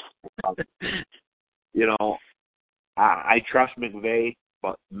awful. I trust McVay,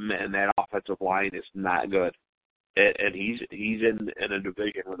 but man, that offensive line is not good. And he's in a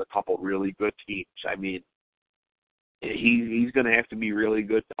division with a couple really good teams. I mean, he's going to have to be really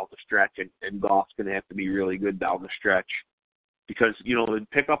good down the stretch, and Goff's going to have to be really good down the stretch, because the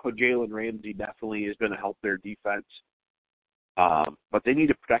pickup of Jalen Ramsey definitely is going to help their defense. But they need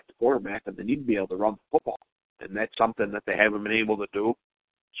to protect the quarterback, and they need to be able to run the football, and that's something that they haven't been able to do.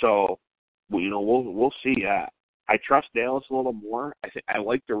 So, we'll see. I trust Dallas a little more. I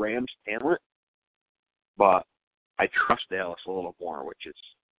like the Rams' talent, but I trust Dallas a little more, which is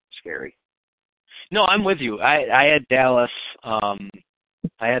scary. No, I'm with you. I had Dallas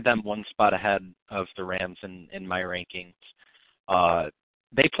I had them one spot ahead of the Rams in my rankings.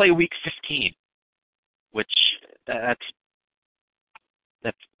 They play Week 15, which that's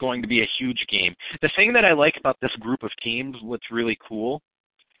going to be a huge game. The thing that I like about this group of teams, what's really cool,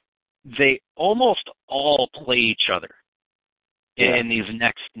 they almost all play each other in these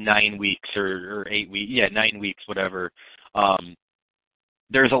next 9 weeks or 8 weeks. Yeah, 9 weeks, whatever.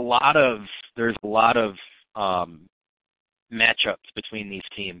 There's a lot of matchups between these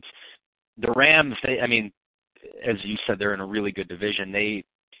teams. The Rams, as you said, they're in a really good division. They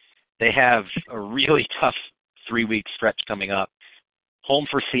have a really tough 3-week stretch coming up. Home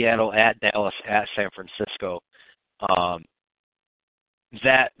for Seattle, at Dallas, at San Francisco.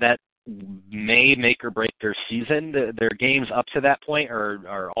 That may make or break their season. Their games up to that point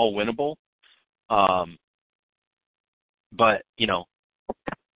are all winnable. But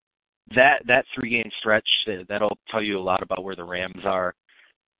that 3-game stretch, that'll tell you a lot about where the Rams are.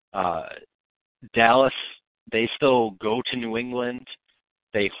 Dallas, they still go to New England.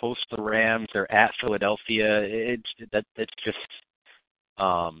 They host the Rams. They're at Philadelphia. It's just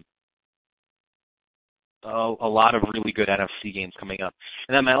a lot of really good NFC games coming up.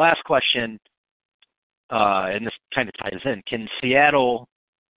 And then my last question, and this kind of ties in, can Seattle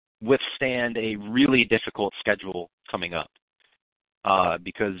withstand a really difficult schedule coming up?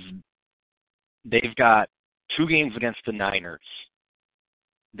 Because they've got 2 games against the Niners.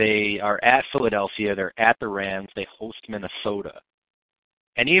 They are at Philadelphia. They're at the Rams. They host Minnesota.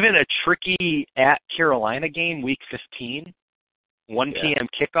 And even a tricky at Carolina game, Week 15, 1 p.m.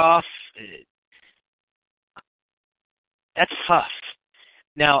 kickoff, that's tough.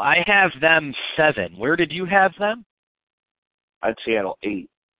 Now, I have them 7. Where did you have them? I'd Seattle 8.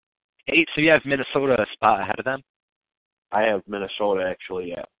 8, so you have Minnesota a spot ahead of them? I have Minnesota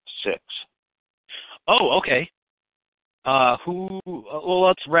actually at 6. Oh, okay. Well,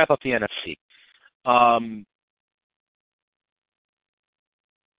 let's wrap up the NFC.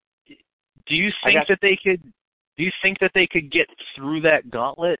 Do you think that they could? Do you think that they could get through that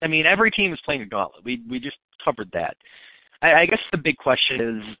gauntlet? I mean, every team is playing a gauntlet. We just covered that. I guess the big question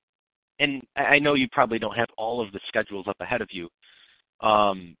is, and I know you probably don't have all of the schedules up ahead of you.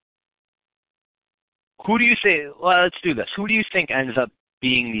 Who do you think? Well, let's do this. Who do you think ends up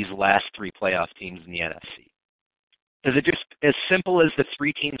being these last 3 playoff teams in the NFC? Is it just as simple as the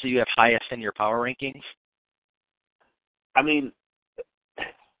 3 teams that you have highest in your power rankings? I mean,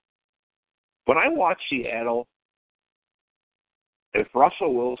 when I watch Seattle, if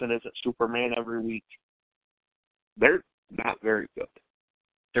Russell Wilson isn't Superman every week, they're not very good.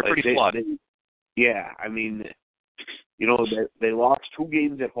 They're pretty flawed. I mean, they lost 2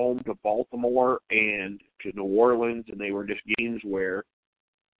 games at home to Baltimore and to New Orleans, and they were just games where,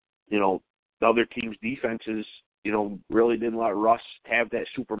 the other team's defenses, really didn't let Russ have that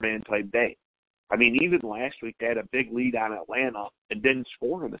Superman-type day. I mean, even last week, they had a big lead on Atlanta and didn't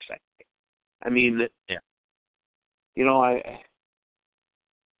score in the second game. I mean,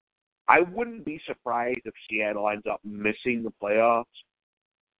 I wouldn't be surprised if Seattle ends up missing the playoffs.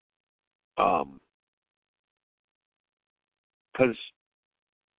 Because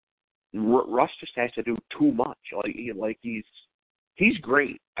Russ just has to do too much. Like he's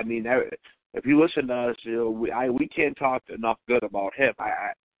great. I mean, if you listen to us, we can't talk enough good about him.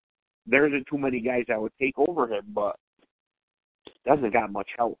 There isn't too many guys that would take over him, but doesn't got much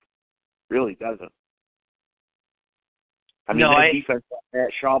help. Really doesn't. I mean, that defense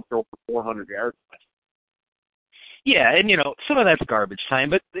at Schaub throw for 400 yards. Yeah, and some of that's garbage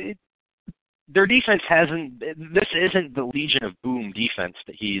time, but their defense hasn't. This isn't the Legion of Boom defense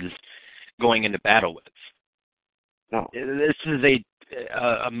that he's going into battle with. No, this is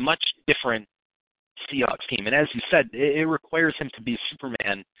a much different Seahawks team, and as you said, it requires him to be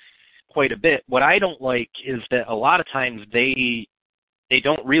Superman quite a bit. What I don't like is that a lot of times they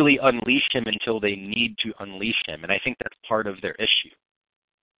don't really unleash him until they need to unleash him, and I think that's part of their issue.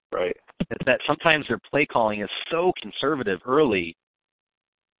 Right. Is that sometimes their play calling is so conservative early,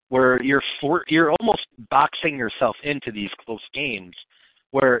 where you're almost boxing yourself into these close games,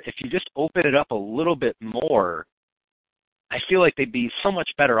 where if you just open it up a little bit more, I feel like they'd be so much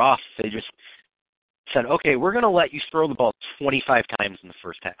better off if they just said, okay, we're going to let you throw the ball 25 times in the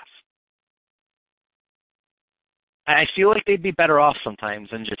first half. I feel like they'd be better off sometimes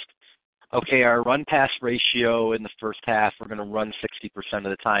than just, okay, our run-pass ratio in the first half, we're going to run 60% of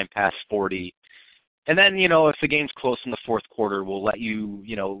the time, pass 40. And then, if the game's close in the fourth quarter, we'll let you,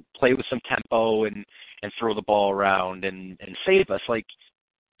 play with some tempo and throw the ball around and save us. Like,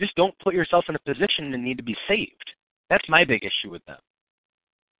 just don't put yourself in a position to need to be saved. That's my big issue with them.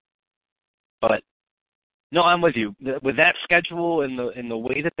 But No, I'm with you. With that schedule and the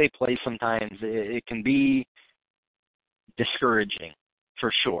way that they play sometimes, it can be discouraging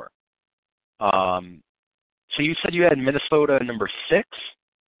for sure. So you said you had Minnesota number 6?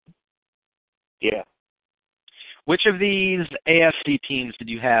 Yeah. Which of these AFC teams did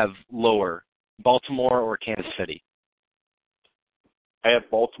you have lower, Baltimore or Kansas City? I have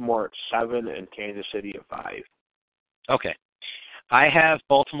Baltimore at 7 and Kansas City at 5. Okay. I have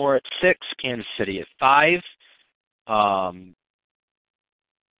Baltimore at 6, Kansas City at 5.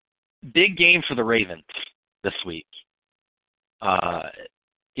 Big game for the Ravens this week. That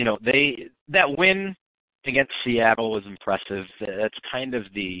win against Seattle was impressive. That's kind of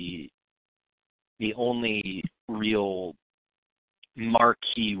the only real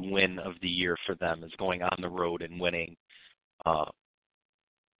marquee win of the year for them, is going on the road and winning out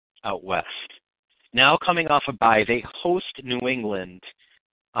west. Now coming off a bye, they host New England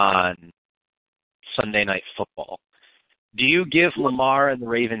on Sunday Night Football. Do you give Lamar and the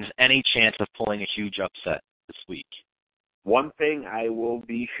Ravens any chance of pulling a huge upset this week? One thing, I will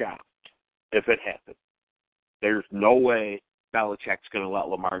be shocked if it happens. There's no way Belichick's going to let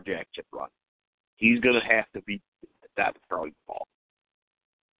Lamar Jackson run. He's going to have to be that throwing ball.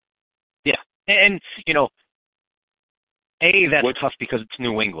 Yeah. And that's tough because it's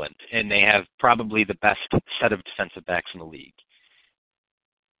New England, and they have probably the best set of defensive backs in the league.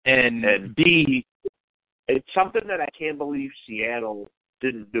 And B, it's something that I can't believe Seattle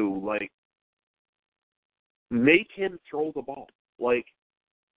didn't do. Like, make him throw the ball. Like,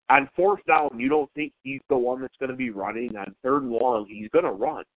 on 4th down, you don't think he's the one that's going to be running. On 3rd and long, he's going to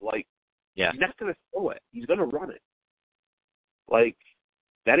run. Like, yeah. He's not going to throw it. He's going to run it. Like,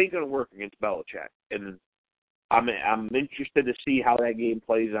 that ain't going to work against Belichick. And I'm interested to see how that game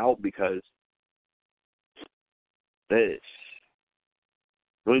plays out, because New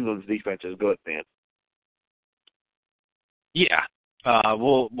England's defense is good, man. Yeah.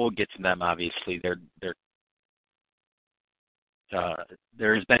 We'll get to them. Obviously,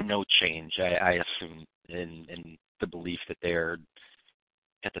 there's been no change, I assume, in the belief that they're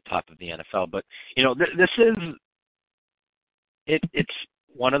at the top of the NFL. But this is it's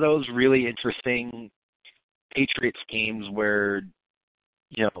one of those really interesting Patriots games where,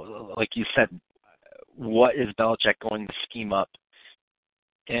 like you said, what is Belichick going to scheme up?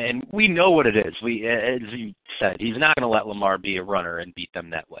 And we know what it is. As you said, he's not going to let Lamar be a runner and beat them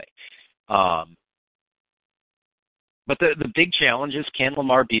that way. But the big challenge is, can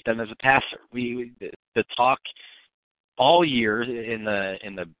Lamar beat them as a passer? The talk all year in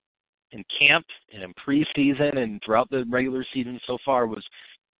camp and in preseason and throughout the regular season so far was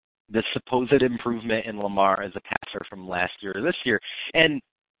the supposed improvement in Lamar as a passer from last year to this year. And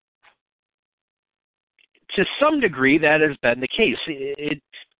to some degree, that has been the case.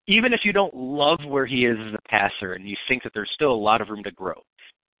 Even if you don't love where he is as a passer and you think that there's still a lot of room to grow,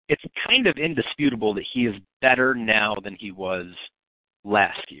 it's kind of indisputable that he is better now than he was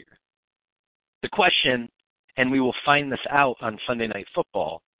last year. The question, and we will find this out on Sunday Night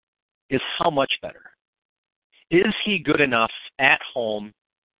Football, is how much better? Is he good enough at home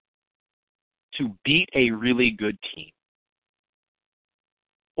to beat a really good team?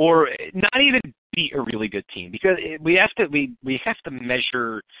 Or not even beat a really good team, because we have to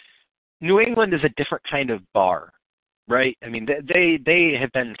measure. New England is a different kind of bar, right? I mean, they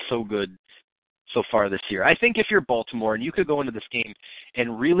have been so good so far this year. I think if you're Baltimore and you could go into this game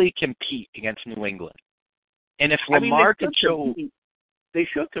and really compete against New England, and if Lamar could show, they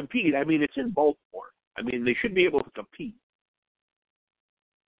should compete. I mean, it's in Baltimore. I mean, they should be able to compete.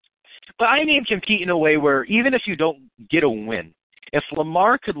 But I mean compete in a way where even if you don't get a win, if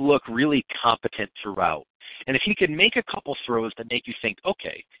Lamar could look really competent throughout, and if he could make a couple throws that make you think,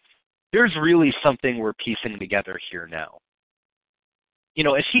 okay, there's really something we're piecing together here now.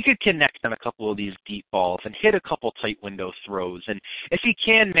 If he could connect on a couple of these deep balls and hit a couple tight window throws, and if he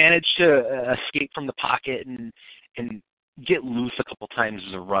can manage to escape from the pocket and get loose a couple times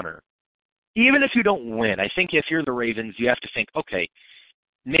as a runner, even if you don't win, I think if you're the Ravens, you have to think, okay,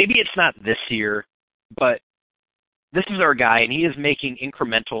 maybe it's not this year, but this is our guy, and he is making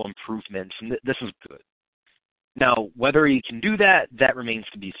incremental improvements, and this is good. Now, whether he can do that, that remains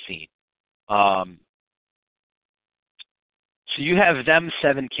to be seen. So you have them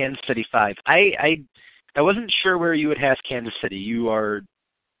 7, Kansas City 5. I wasn't sure where you would have Kansas City. You are,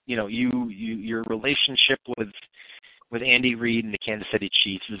 your relationship with Andy Reid and the Kansas City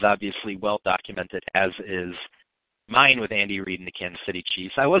Chiefs is obviously well documented, as is mine with Andy Reid and the Kansas City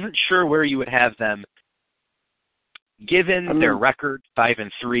Chiefs. I wasn't sure where you would have them, given their record, 5-3,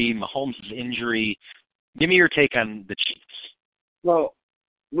 Mahomes' injury. Give me your take on the Chiefs. Well,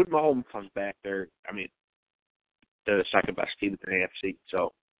 when Mahomes comes back there, I mean, they're the second best team in the AFC.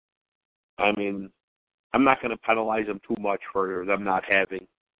 So, I mean, I'm not going to penalize them too much for them not having,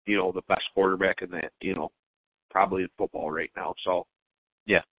 the best quarterback in that, probably in football right now. So,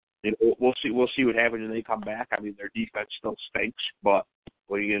 yeah, we'll see. We'll see what happens when they come back. I mean, their defense still stinks, but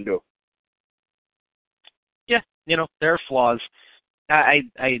what are you going to do? Yeah, there are flaws.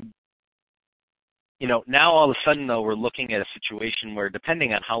 Now all of a sudden, though, we're looking at a situation where,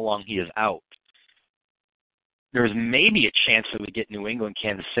 depending on how long he is out, there's maybe a chance that we get New England,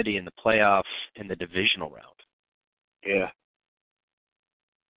 Kansas City in the playoffs in the divisional round. Yeah.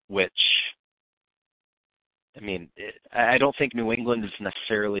 Which, I mean, I don't think New England is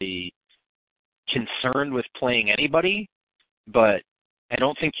necessarily concerned with playing anybody, but I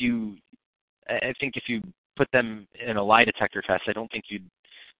think if you put them in a lie detector test, I don't think you'd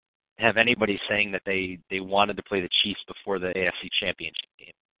have anybody saying that they wanted to play the Chiefs before the AFC Championship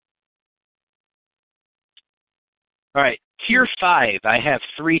game. All right, Tier 5, I have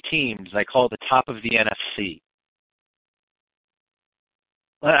 3 teams I call the top of the NFC.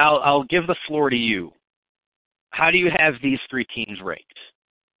 I'll give the floor to you. How do you have these 3 teams ranked?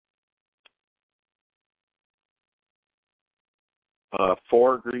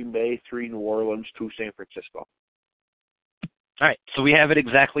 4 Green Bay, 3 New Orleans, 2 San Francisco. All right, so we have it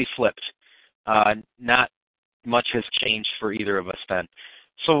exactly flipped. Not much has changed for either of us then.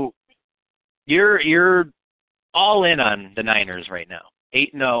 So you're all in on the Niners right now.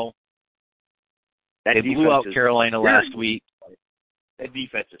 8-0. They blew out Carolina last week. That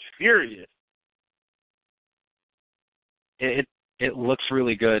defense is furious. It looks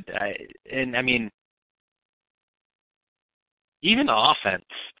really good. I mean, even the offense,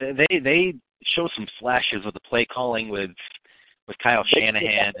 they show some flashes with the play calling with Kyle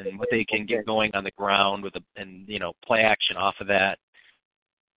Shanahan and what they can get going on the ground and play action off of that.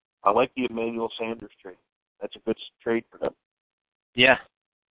 I like the Emmanuel Sanders trade. That's a good trade for them. Yeah.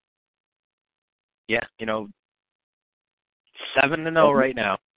 Yeah, 7-0 right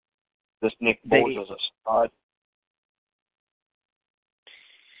now. This Nick Foles is a stud.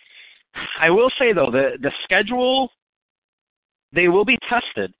 I will say, though, the schedule, they will be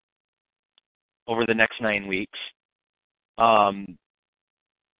tested over the next 9 weeks.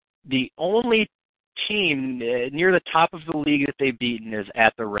 The only team near the top of the league that they've beaten is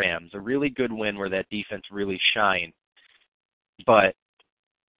at the Rams, a really good win where that defense really shined. But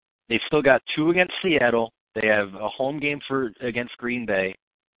they've still got 2 against Seattle. They have a home game against Green Bay.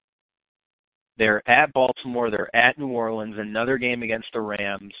 They're at Baltimore. They're at New Orleans. Another game against the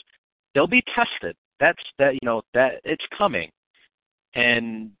Rams. They'll be tested. That it's coming,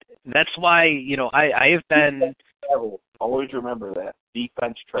 and that's why I have been. Always remember that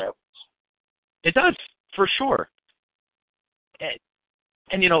defense travels. It does for sure,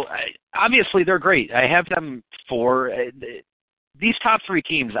 and obviously they're great. I have them for these top 3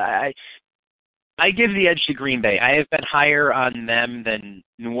 teams. I give the edge to Green Bay. I have been higher on them than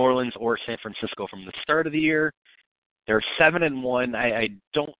New Orleans or San Francisco from the start of the year. They're 7-1. I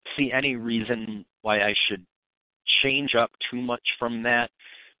don't see any reason why I should change up too much from that.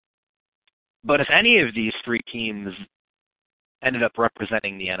 But if any of these 3 teams ended up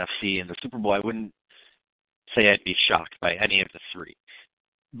representing the NFC in the Super Bowl, I wouldn't say I'd be shocked by any of the 3.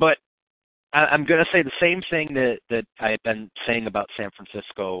 But I'm going to say the same thing that I've been saying about San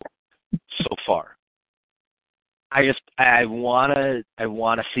Francisco so far. I want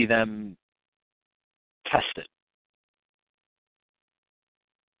to see them tested.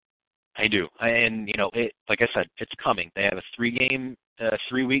 I do. And like I said, it's coming. They have a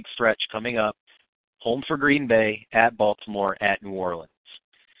 3-week stretch coming up. Home for Green Bay, at Baltimore, at New Orleans.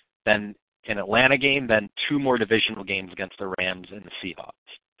 Then an Atlanta game, then 2 more divisional games against the Rams and the Seahawks.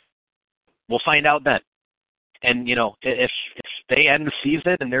 We'll find out then. And, if they end the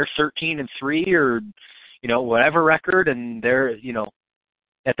season and they're 13-3 or, whatever record, and they're,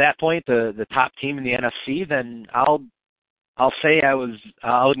 at that point the top team in the NFC, then I'll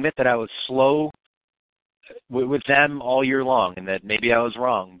admit that I was slow with them all year long, and that maybe I was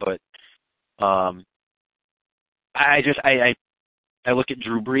wrong. But I look at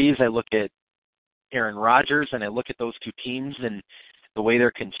Drew Brees, I look at Aaron Rodgers, and I look at those 2 teams and the way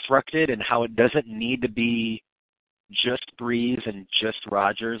they're constructed and how it doesn't need to be just Brees and just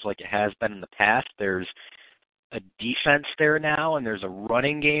Rodgers like it has been in the past. There's a defense there now, and there's a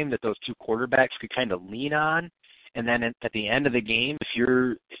running game that those 2 quarterbacks could kind of lean on. And then at the end of the game, if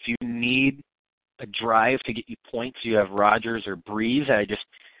you need a drive to get you points, you have Rodgers or Brees.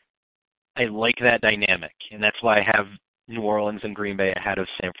 I like that dynamic, and that's why I have New Orleans and Green Bay ahead of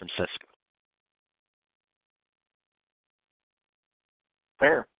San Francisco.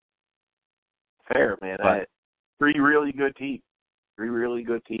 Fair, man. Three really good teams. Three really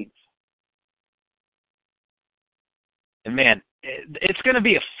good teams. And man, it's going to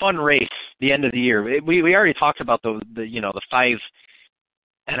be a fun race the end of the year. We already talked about the 5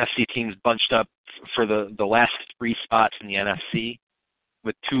 NFC teams bunched up for the last 3 spots in the NFC,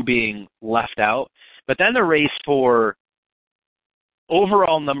 with 2 being left out. But then the race for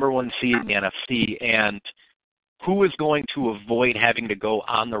overall number 1 seed in the NFC and who is going to avoid having to go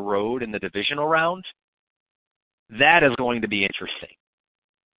on the road in the divisional round, that is going to be interesting.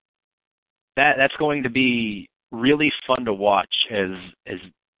 That's going to be really fun to watch as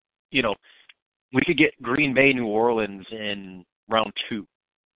you know, we could get Green Bay, New Orleans in round 2.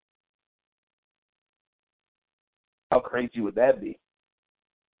 How crazy would that be?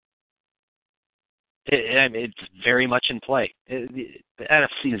 It's very much in play. The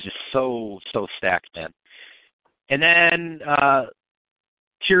NFC is just so stacked, man. And then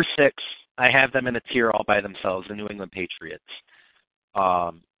tier 6, I have them in a tier all by themselves, the New England Patriots.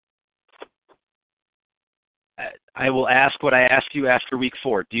 I will ask what I asked you after week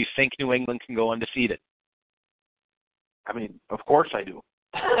 4. Do you think New England can go undefeated? I mean, of course I do.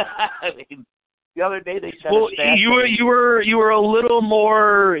 I mean, the other day they said. Well, you were a little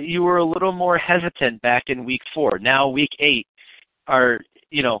more hesitant back in week 4. Now week 8 are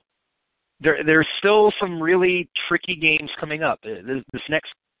there's still some really tricky games coming up. This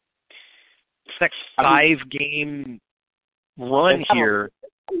next 5-game run here.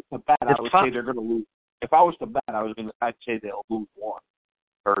 I would say they're going to lose. If I was to bet, I'd say they'll lose 1,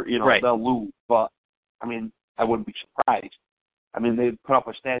 or right. They'll lose. But I mean, I wouldn't be surprised. I mean, they put up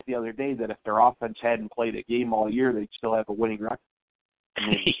a stat the other day that if their offense hadn't played a game all year, they'd still have a winning record. I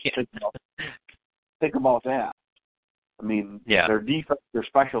mean, think about that. I mean, their defense, their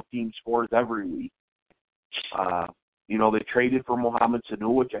special team scores every week. They traded for Mohamed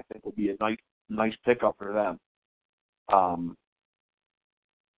Sanu, which I think will be a nice pickup for them.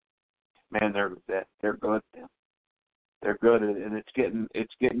 Man, they're good. They're good, and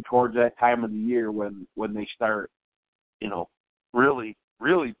it's getting towards that time of the year when they start, really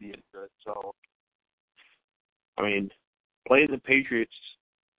being good. So, I mean, playing the Patriots,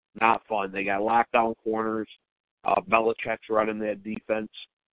 not fun. They got lockdown corners. Belichick's running that defense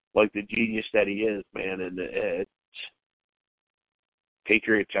like the genius that he is, man. And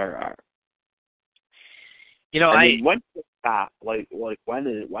Patriots are. I mean, when does it stop? Like when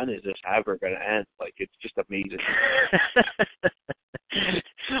is this ever going to end? Like, it's just amazing.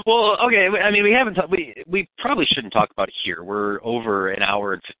 Well, okay. I mean, we probably shouldn't talk about it here. We're over an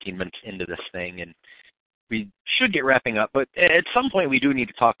hour and 15 minutes into this thing, and we should get wrapping up. But at some point, we do need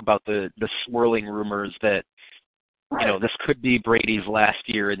to talk about the swirling rumors that this could be Brady's last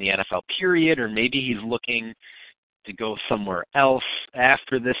year in the NFL period, or maybe he's looking to go somewhere else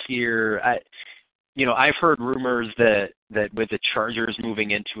after this year. I've heard rumors that with the Chargers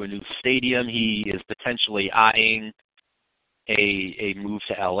moving into a new stadium, he is potentially eyeing a move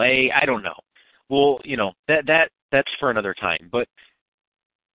to LA. I don't know. Well, that's for another time. But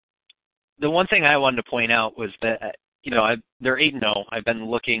the one thing I wanted to point out was that they're 8-0. I've been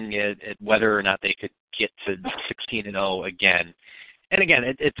looking at whether or not they could get to 16-0 again. And again,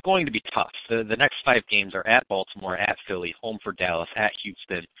 it's going to be tough. The next 5 games are at Baltimore, at Philly, home for Dallas, at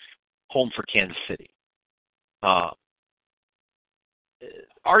Houston, home for Kansas City.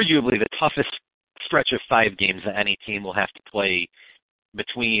 Arguably the toughest stretch of 5 games that any team will have to play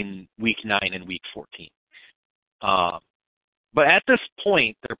between week 9 and week 14. But at this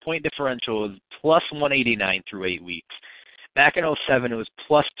point, their point differential is plus 189 through 8 weeks. Back in 2007, it was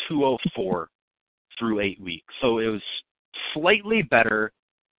plus 204 through 8 weeks. So it was slightly better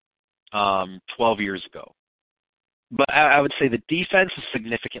 12 years ago. But I would say the defense is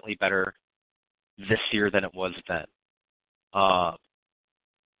significantly better this year than it was then.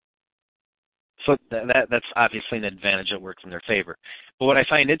 So that's obviously an advantage that works in their favor. But what I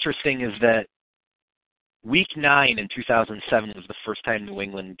find interesting is that Week 9 in 2007 was the first time New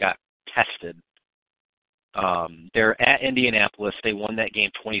England got tested. They're at Indianapolis. They won that game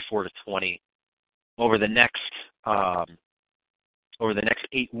 24-20. Over the next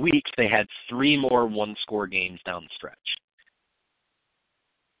 8 weeks, they had 3 more one-score games down the stretch.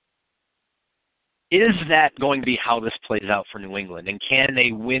 Is that going to be how this plays out for New England? And can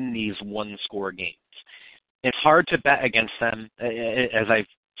they win these one-score games? It's hard to bet against them. As I've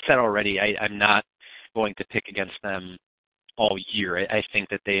said already, I'm not going to pick against them all year. I think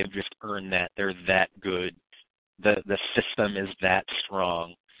that they have just earned that. They're that good. The system is that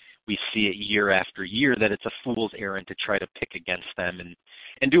strong. We see it year after year that it's a fool's errand to try to pick against them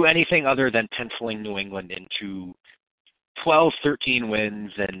and do anything other than penciling New England into 12, 13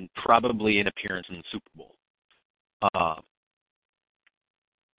 wins and probably an appearance in the Super Bowl.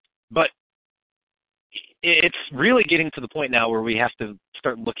 But it's really getting to the point now where we have to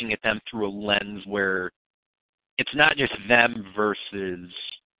start looking at them through a lens where it's not just them versus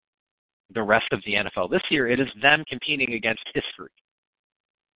the rest of the NFL. This year, it is them competing against history,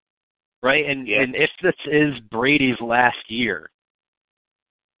 right? And if this is Brady's last year,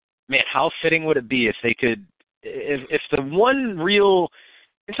 man, how fitting would it be if they could, if the one real,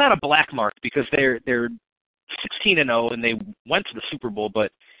 it's not a black mark because they're 16-0 and they went to the Super Bowl,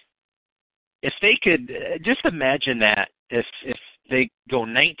 but if they could just imagine that if they go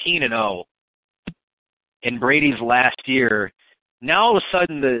 19-0 in Brady's last year, now all of a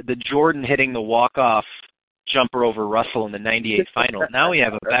sudden the Jordan hitting the walk-off jumper over Russell in the '98 final. Now we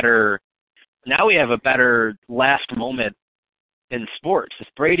have a better last moment in sports. If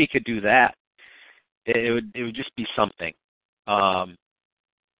Brady could do that, it would just be something.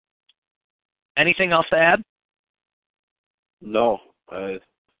 Anything else to add? No, I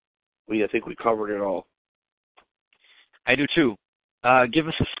think we covered it all. I do too. Give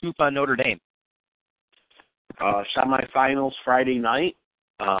us a scoop on Notre Dame. Semifinals Friday night.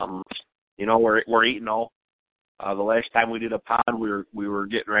 We're 8-0. The last time we did a pod, we were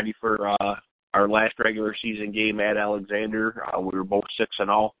getting ready for our last regular season game at Alexander. We were both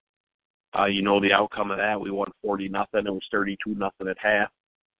 6-0. The outcome of that. We won 40-0. It was 32-0 at half.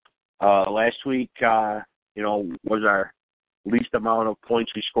 Last week, was our least amount of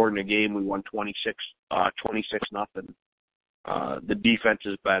points we scored in a game. We won 26-0. The defense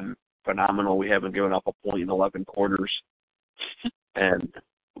has been phenomenal. We haven't given up a point in 11 quarters, and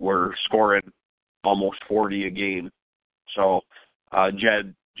we're scoring almost 40 a game. So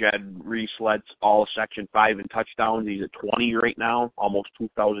Jed Reese led all of Section 5 in touchdowns. He's at 20 right now, almost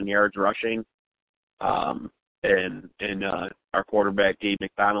 2,000 yards rushing. And our quarterback, Gabe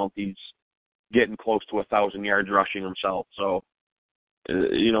McDonald, he's getting close to 1,000 yards rushing himself. So,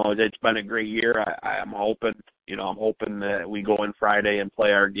 it's been a great year. I'm hoping that we go in Friday and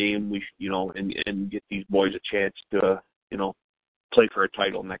play our game. And get these boys a chance to, play for a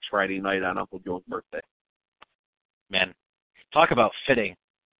title next Friday night on Uncle Joe's birthday. Man, talk about fitting.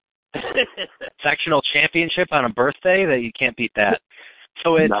 Sectional championship on a birthday, that you can't beat that.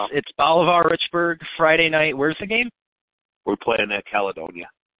 So it's Bolivar Richburg Friday night. Where's the game? We're playing at Caledonia.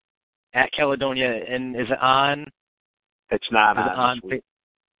 At Caledonia, and is it on? It's not on.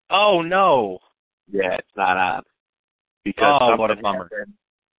 Oh no! Yeah, it's not on. Because what a bummer.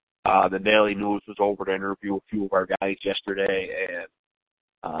 The Daily News was over to interview a few of our guys yesterday,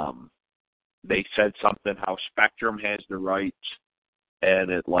 and they said something how Spectrum has the rights,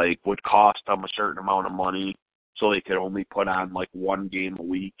 and it would cost them a certain amount of money, so they could only put on one game a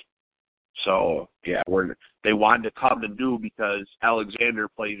week. So yeah, they wanted to come and do because Alexander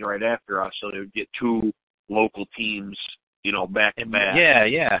plays right after us, so they would get two local teams, back to back.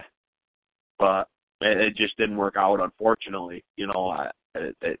 Yeah. But it just didn't work out, unfortunately.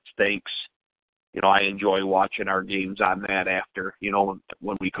 It stinks. I enjoy watching our games on that after,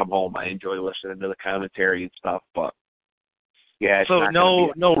 when we come home. I enjoy listening to the commentary and stuff, but yeah. So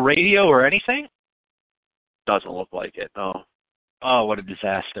no radio or anything? Doesn't look like it, no. Oh, what a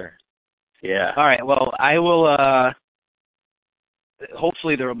disaster. Yeah. All right, well, I will,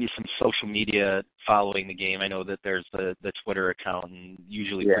 hopefully there will be some social media following the game. I know that there's the Twitter account and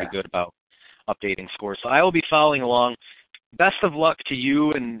usually pretty good about updating scores. So I will be following along. Best of luck to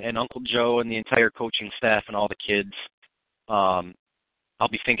you and Uncle Joe and the entire coaching staff and all the kids. I'll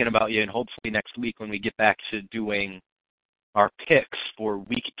be thinking about you, and hopefully next week when we get back to doing our picks for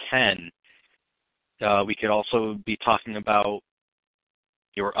Week 10, we could also be talking about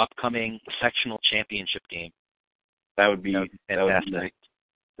your upcoming sectional championship game. That would be nice.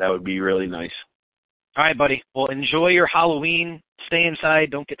 That would be really nice. All right, buddy. Well, enjoy your Halloween. Stay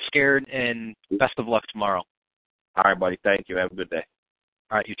inside. Don't get scared. And best of luck tomorrow. All right, buddy. Thank you. Have a good day.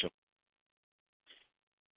 All right, you too.